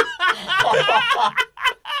say."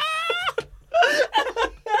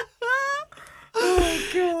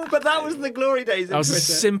 But that was the glory days of That was Twitter. a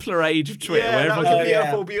simpler age of Twitter Yeah, where that was everyone, a yeah.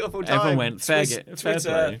 beautiful, beautiful time. everyone went, fair Twitter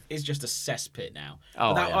play. is just a cesspit now.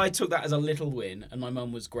 Oh, But yeah. I took that as a little win, and my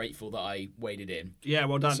mum was grateful that I waded in. Yeah,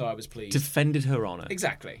 well done. So I was pleased. Defended her honour.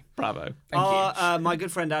 Exactly. Bravo. Thank you. My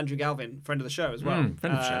good friend Andrew Galvin, friend of the show as well,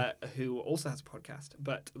 Friend of the show. who also has a podcast,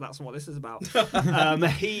 but that's not what this is about.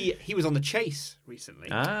 He was on The Chase recently.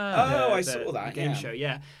 Ah. Oh, I saw that, the game yeah. show,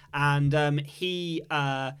 yeah. And he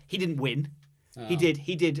didn't win. He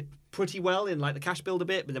did pretty well in like the cash builder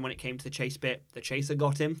bit, but then when it came to the chase bit, the chaser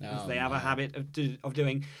got him, as they have a habit of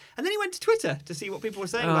doing. And then he went to Twitter to see what people were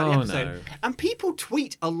saying about the Oh, episode. no. And people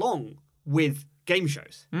tweet along with game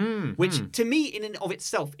shows, which to me in and of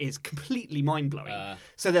itself is completely mind-blowing.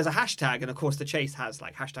 So there's a hashtag, and of course the chase has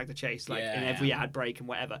like hashtag the chase like in every ad break and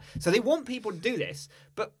whatever. So they want people to do this,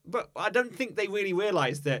 but I don't think they really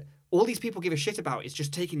realise that all these people give a shit about is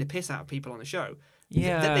just taking the piss out of people on the show.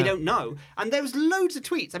 Yeah. That they don't know. And there was loads of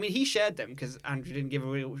tweets. I mean, he shared them because Andrew didn't give a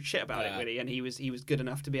real shit about it really, and he was good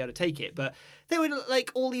enough to be able to take it. But there were like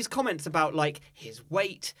all these comments about like his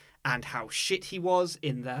weight and how shit he was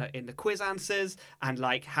in the quiz answers, and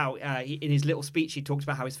like how in his little speech he talked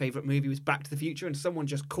about how his favorite movie was Back to the Future, and someone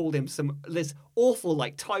just called him this awful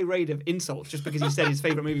like tirade of insults just because he said his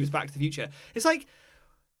favorite movie was Back to the Future. It's like,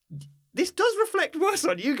 this does reflect worse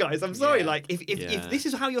on you guys. I'm sorry. Yeah. Like, if this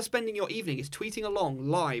is how you're spending your evening, is tweeting along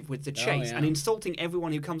live with the chase yeah. and insulting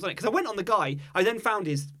everyone who comes on it. Because I went on the guy, I then found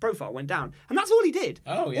his profile, went down, and that's all he did.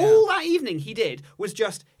 Oh, yeah. All that evening he did was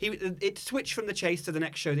just it switched from the chase to the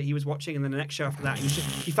next show that he was watching, and then the next show after that.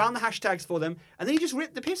 He found the hashtags for them, and then he just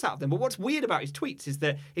ripped the piss out of them. But what's weird about his tweets is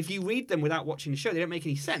that if you read them without watching the show, they don't make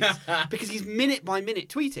any sense because he's minute by minute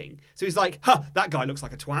tweeting. So he's like, "Huh, that guy looks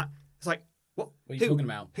like a twat." It's like, what? What are you talking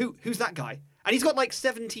about? Who's that guy? And he's got like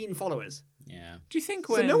 17 followers. Yeah. Do you think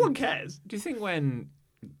So no one cares. Do you think when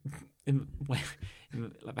in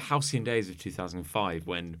like the halcyon days of 2005,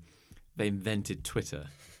 when they invented Twitter,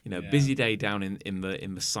 busy day down in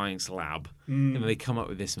the science lab, and they come up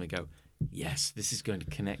with this and they go, yes, this is going to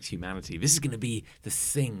connect humanity. This is going to be the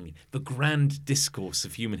thing, the grand discourse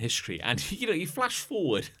of human history. And you flash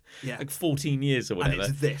forward like 14 years or whatever.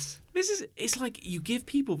 And it's this. It's like you give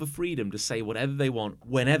people the freedom to say whatever they want,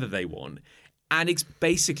 whenever they want. And it's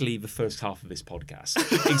basically the first half of this podcast.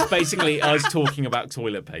 It's basically us talking about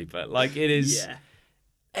toilet paper. Like, it is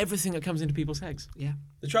everything that comes into people's heads. Yeah.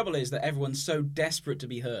 The trouble is that everyone's so desperate to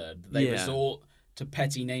be heard that they resort to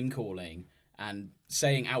petty name calling and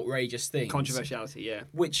saying outrageous things. Controversiality, yeah.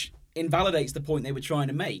 Which invalidates the point they were trying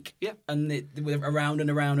to make. Yeah. And around and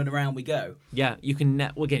around and around we go. Yeah, you can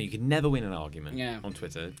you can never win an argument on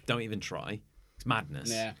Twitter. Don't even try. It's madness.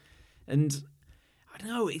 Yeah. And I don't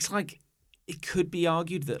know, it's like it could be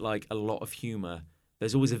argued that like a lot of humour,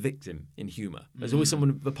 there's always a victim in humour. There's always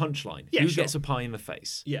someone with the punchline who gets a pie in the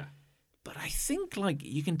face. Yeah. But I think like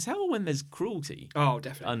you can tell when there's cruelty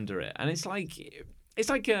definitely under it. And it's like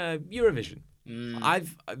Eurovision.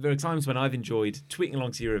 There are times when I've enjoyed tweeting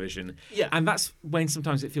along to Eurovision, and that's when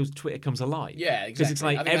sometimes it feels Twitter comes alive. Yeah, exactly. Because it's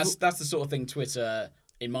like I think that's the sort of thing Twitter,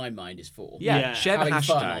 in my mind, is for. Share the having hashtag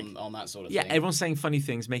fun on that sort of thing. thing. Everyone's saying funny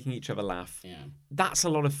things, making each other laugh. Yeah, that's a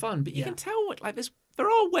lot of fun. But you can tell there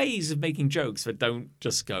are ways of making jokes that don't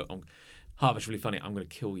just go, that's really funny, I'm going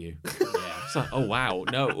to kill you. It's like, oh wow,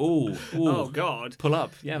 no, ooh, oh god, pull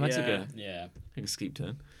up. Yeah, that's a steep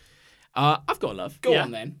turn. I've got a love. Go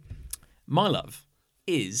on then. My love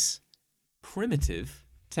is primitive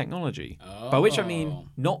technology. By which I mean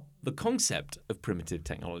not the concept of primitive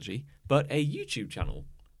technology, but a YouTube channel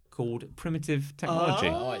called Primitive Technology.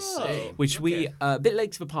 Oh, I see. Which we a bit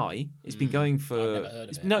late to the party. It's been going for I've never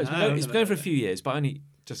heard of it. It's been going for a few years, but I only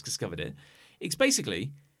just discovered it. It's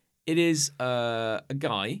basically it is a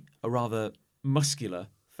guy, a rather muscular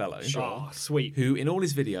fellow. Oh, sweet. Who in all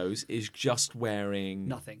his videos is just wearing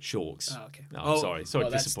nothing. Shorts. Oh, okay. No, I'm sorry. Sorry,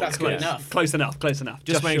 that's disappointing. Close enough. Close enough.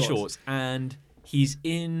 Just wearing shorts. And he's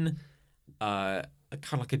in a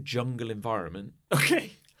kind of like a jungle environment.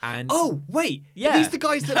 Okay. And wait. Yeah. Are these the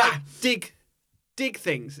guys that like dig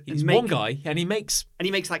things? He's one guy, and he makes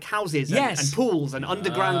like houses and pools and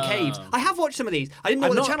underground caves. I have watched some of these. I didn't know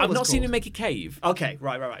what the channel was I've not called. seen him make a cave. Okay,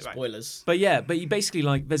 right. Spoilers. But you basically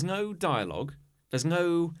like there's no dialogue, there's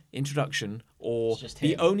no introduction, or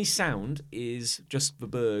the only sound is just the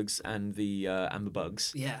birds and the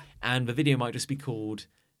bugs. Yeah. And the video might just be called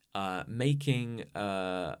making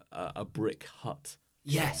a brick hut.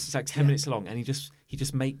 Yes. It's like 10 minutes long, and he just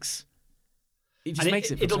makes. He just makes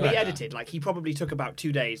it. It'll be edited. Like he probably took about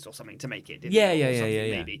 2 days or something to make it. Yeah,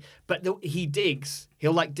 maybe. But he digs.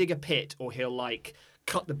 He'll like dig a pit, or he'll like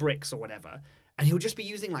cut the bricks or whatever, and he'll just be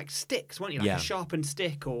using like sticks, won't he? Like a sharpened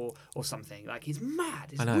stick or something. Like he's mad.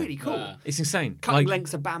 It's really cool. It's insane. Cutting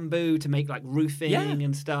lengths of bamboo to make like roofing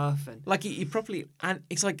and stuff. And like he properly, and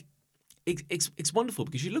it's like it's wonderful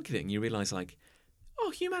because you look at it and you realise like. Oh,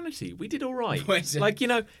 humanity, we did all right. Like,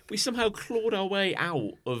 we somehow clawed our way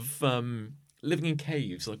out of living in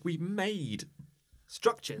caves. Like, we made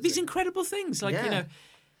structures. These incredible things. Like,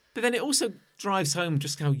 but then it also drives home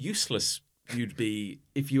just how useless you'd be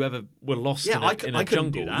if you ever were lost in a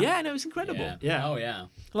jungle. Yeah, no, it's incredible. Yeah. Oh, yeah.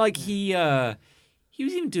 Like, he was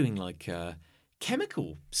even doing, like,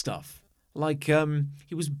 chemical stuff. Like,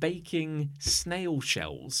 he was baking snail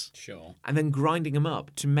shells, and then grinding them up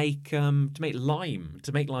to make lime,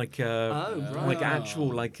 to make like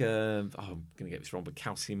actual I'm gonna get this wrong, but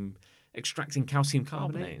extracting calcium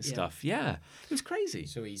carbonate and stuff. Yeah, it was crazy.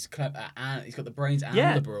 So he's clever, and he's got the brains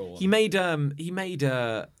and the brawn. He made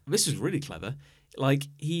this was really clever. Like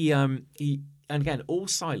he and again all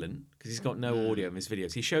silent because he's got no audio in his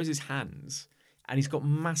videos. He shows his hands. And he's got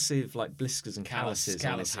massive like blisters and calluses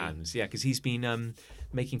on his hands. Yeah, because he's been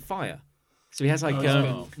making fire. So he has like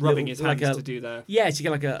rubbing his hands to do the. Yeah, so you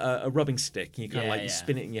get like a rubbing stick, and you kind of you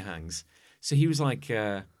spin it in your hands. So he was like,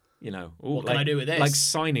 what can I do with this? Like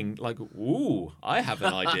signing, like, ooh, I have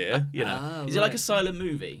an idea. Is it like a silent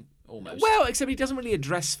movie? almost. Well, except he doesn't really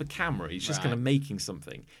address for camera. He's just Right. kind of making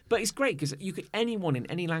something. But it's great because anyone in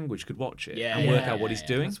any language could watch it Yeah, and work yeah, out what yeah, he's yeah.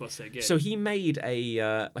 doing. That's what's so good. So he made he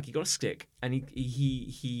got a stick and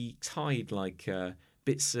he tied like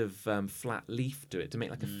bits of flat leaf to it to make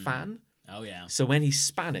like a fan. Oh yeah, So when he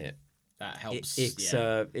span it, that helps. it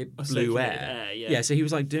blew circulated air. air, yeah. So he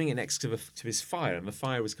was like doing it next to his fire, and the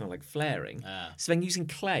fire was kind of like flaring. So then using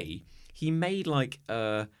clay, he made like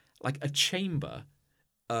a chamber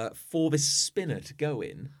for this spinner to go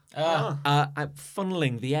in,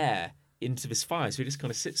 funneling the air into this fire. So he just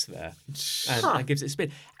kind of sits there and gives it a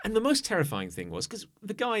spin. And the most terrifying thing was because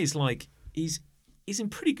the guy is like he's in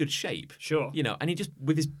pretty good shape. Sure. You know, and he just,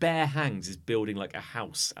 with his bare hands, is building like a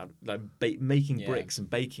house, like making Yeah. bricks and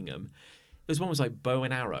baking them. There's one was like bow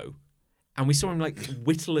and arrow. And we saw him like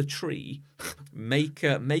whittle a tree, make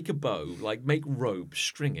a bow, like make rope,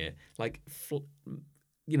 string it, like,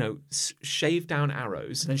 shave down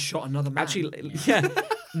arrows. then shot another man. Actually, yeah,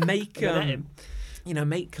 make Let him.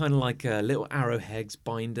 make kind of like little arrowheads,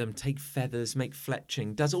 bind them, take feathers, make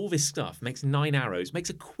fletching, does all this stuff, makes 9 arrows, makes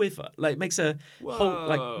a quiver, like makes a whole,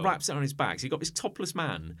 like wraps it on his back. So you got this topless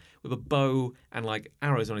man with a bow and like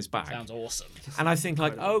arrows on his back. Sounds awesome. And I think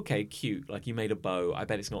like, okay, cute, like you made a bow. I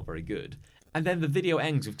bet it's not very good. And then the video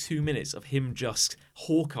ends with 2 minutes of him just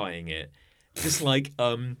Hawkeyeing it, just like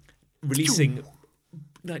releasing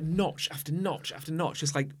like notch after notch after notch,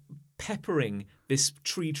 just like peppering this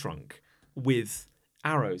tree trunk with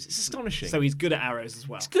arrows. It's astonishing. So he's good at arrows as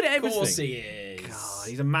well. He's good at Of course everything. he is. God,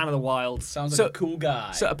 he's a man of the wild. Sounds like So- a cool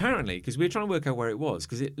guy. So apparently, because we were trying to work out where it was,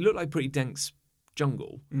 because it looked like pretty dense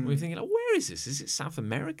jungle. We were thinking, where is this? Is it South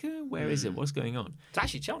America? Where is it? What's going on? It's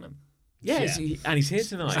actually Cheltenham. Yeah, Yeah. and he's here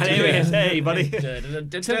tonight. And here he is. Hey, buddy.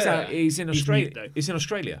 Turns out he's in He's Australia. mute, though. He's in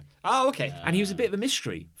Australia. Oh, okay. And he was a bit of a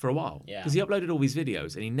mystery for a while. Yeah. Because he uploaded all these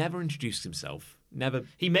videos and he never introduced himself. Never.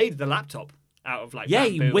 He made the laptop out of like Yeah,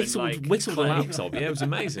 bamboo he and, whistled, like, whistled the clay. laptop. Yeah, it was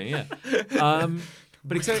amazing. Yeah.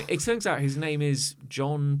 But it turns out his name is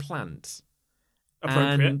John Plant.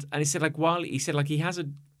 Appropriate. And he said he has a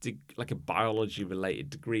biology related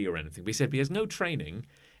degree or anything. But he said he has no training.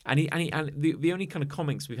 And the only kind of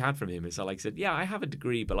comments we've had from him is that, like, he said, yeah, I have a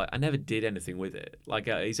degree, but like I never did anything with it. Like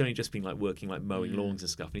he's only just been like working like mowing lawns and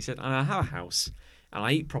stuff. And he said, and I have a house and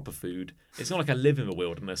I eat proper food. It's not like I live in the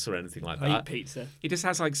wilderness or anything like I eat that. pizza. He just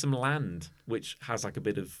has like some land which has like a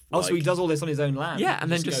bit of. Oh, so he like- does all this on his own land. Yeah,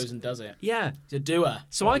 and then just just goes and does it. yeah. He's a doer.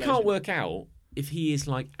 So I can't work out if he is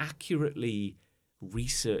like accurately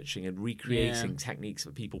researching and recreating techniques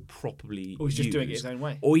that people probably Or he's just doing it use, his own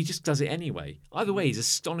way. or he just does it anyway. Either way, he's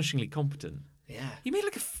astonishingly competent. Yeah. He made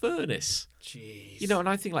like a furnace. Jeez. You know, and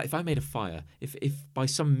I think like if I made a fire, if by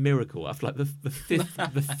some miracle after like the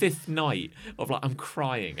fifth night of like I'm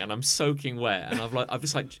crying and I'm soaking wet and I've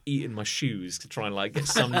just like eaten my shoes to try and like get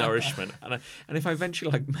some nourishment and if I eventually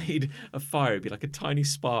like made a fire, it'd be like a tiny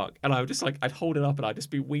spark and I would just like I'd hold it up and I'd just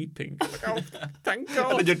be weeping. Like, oh, thank And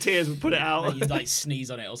God. then your tears would put it out. You like sneeze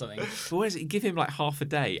on it or something. But whereas you give him like half a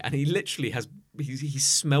day and he literally he's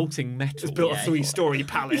smelting metal. Just built a Yeah, 3-story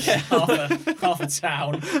palace. half a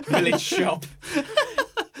town, village shop. It's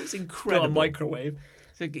Got a incredible. microwave.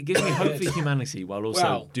 So it gives me hope for humanity while also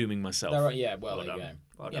Well, dooming myself. There are, yeah, well, Well there you done. go.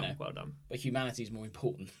 Well You done. know, Well done. but humanity is more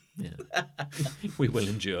important. Yeah. We will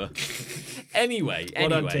endure. Anyway. Well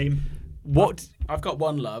done, team. What? I've got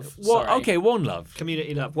one love. What? Sorry. Okay, one love.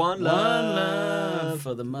 Community love. One One love. love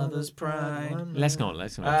for the mother's pride. Let's not.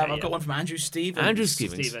 I've got one from Andrew Stevens. Andrew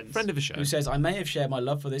Stevens, Stevens. friend of the show. Who says, I may have shared my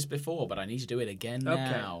love for this before, but I need to do it again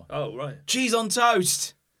now. Oh, right. Cheese on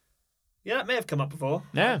toast. Yeah, that may have come up before.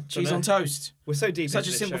 Yeah. Cheese on toast. We're so deep Such into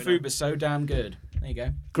a this simple show food, now. but so damn good. There you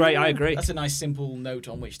go. Great, I agree. That's a nice simple note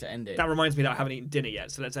on which to end it. That reminds me that I haven't eaten dinner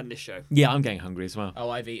yet, so let's end this show. Yeah, I'm getting hungry as well.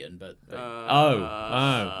 Oh, I've eaten, but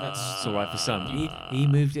That's all right for some. He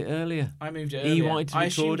moved it earlier. I moved it He earlier. wanted to I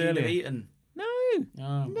record assumed you'd have earlier. eaten. No.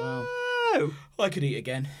 Oh, well. Oh, I could eat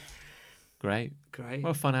again. Great. great.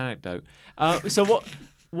 What a fun anecdote. So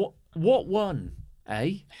what won?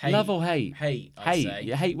 Eh? Hate. Love or hate? Hate, I'd Hate. say.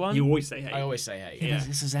 You hate one? You always say hey. I always say hate. Yeah.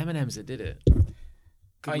 This is M&M's that did it.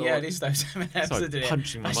 Oh, yeah, it is those M&Ms Sorry, that did it.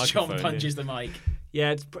 punching the As John microphone, punches the mic.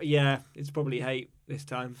 Yeah, it's probably hate this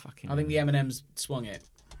time. Fucking I think the M&Ms swung it.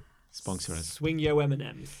 sponsor us. Swing yo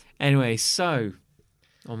M&Ms. Anyway, so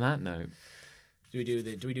on that note, Do we do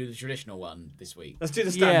the traditional one this week? Let's do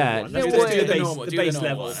the standard Yeah, one. yeah, Let's well, do do the the base, normal- the do the base normal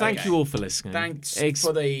level. one. thank Okay. you all for listening. Thanks Ex-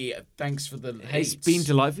 for the hates. It's been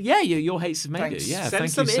delightful. Yeah, your hates have made Thanks. it. Yeah, Send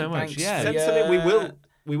thank some you so in. much. Thanks. Yeah, Send Yeah. some in.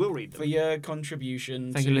 We will read for them. your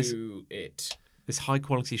contribution Thank to you, it this high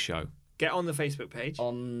quality show. Get on the Facebook page.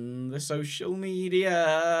 on the social media.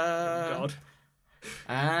 God.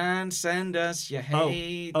 And send us your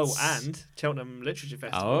hate. And Cheltenham Literature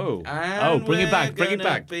Festival. Bring it back. Bring it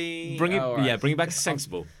back. Be... Bring it. right. Yeah, bring it back to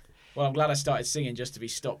sensible. Well, I'm glad I started singing just to be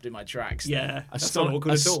stopped in my tracks. Yeah, that's not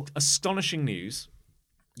awkward at all. Astonishing news.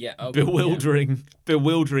 Yeah. Okay,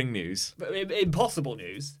 Bewildering news. But impossible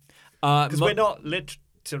news. Because we're not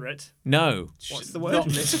literate. No. What's the word?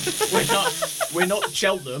 We're not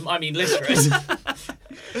Cheltenham. I mean, literate.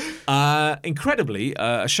 Incredibly,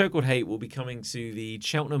 A Show Called Hate will be coming to the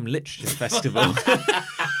Cheltenham Literature Festival.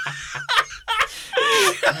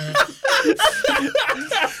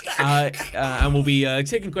 And we'll be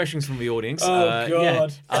taking questions from the audience. Oh,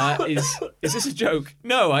 God. Yeah. Is this a joke?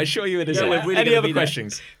 No, I assure you it isn't. we're really Any gonna other be there.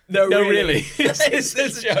 questions? No, really. Is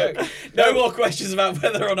this a joke? No more questions about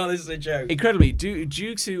whether or not this is a joke. Incredibly,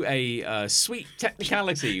 due to a sweet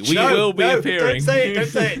technicality, we will be appearing. Don't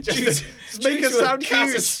say it. Just make us sound cute.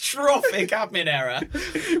 Catastrophic admin error.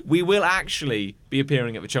 We will actually be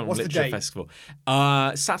appearing at the Cheltenham What's the Literature date? Festival.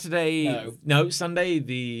 Saturday. No, Sunday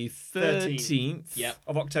the 13th. Yep.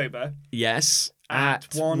 Of October. Yes. At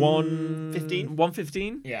 1:15?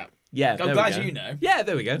 1:15? Yeah. Yeah. I'm there we glad go. you know. Yeah,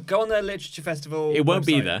 there we go. Go on the Literature Festival. It won't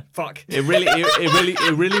be website. there. Fuck. It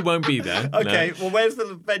really won't be there. Okay, well, where's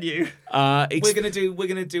the venue? No. We're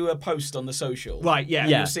gonna do a post on the social. Right, yeah.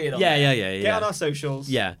 Yeah. You'll see it on Yeah. Get on our socials.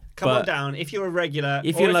 Yeah. Come on but down. If you're a regular.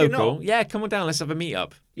 If or you're if local, not, yeah, come on down. Let's have a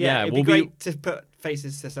meetup. yeah, it'd we'll be great to put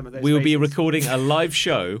faces to some of those We will be faces. recording a live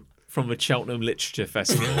show from the Cheltenham Literature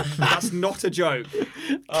Festival. That's not a joke.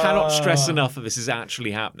 Cannot stress enough that this is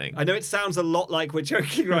actually happening. I know it sounds a lot like we're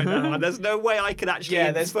joking right now, and there's no way I could actually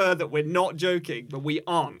infer that we're not joking, but we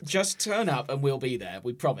aren't. Just turn up and we'll be there.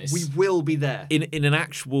 We promise. We will be there. In an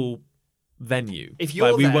actual venue. If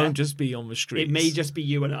you're we there, won't just be on the streets. It may just be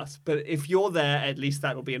you and us, but if you're there, at least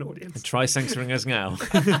that will be an audience. Try censoring us now.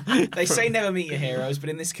 They say never meet your heroes, but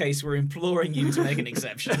in this case, we're imploring you to make an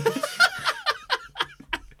exception.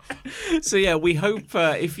 So yeah, we hope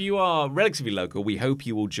if you are relatively local, we hope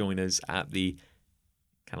you will join us at the,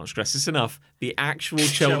 cannot stress this enough, the actual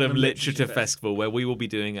Cheltenham Literature Festival, where we will be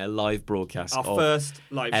doing a live broadcast. Our first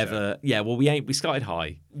live ever. Yeah, well, we started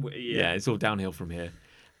high. Yeah, it's all downhill from here.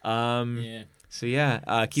 Yeah. So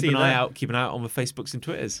yeah, keep an eye out on the Facebooks and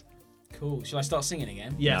Twitters. Cool. Shall I start singing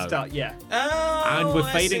again? Yeah, No. start. Yeah. Oh, And we're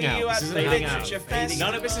I fading see out. you This at isn't the fading Literature out. Festival.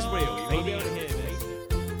 None of this is real. You won't be able to hear this.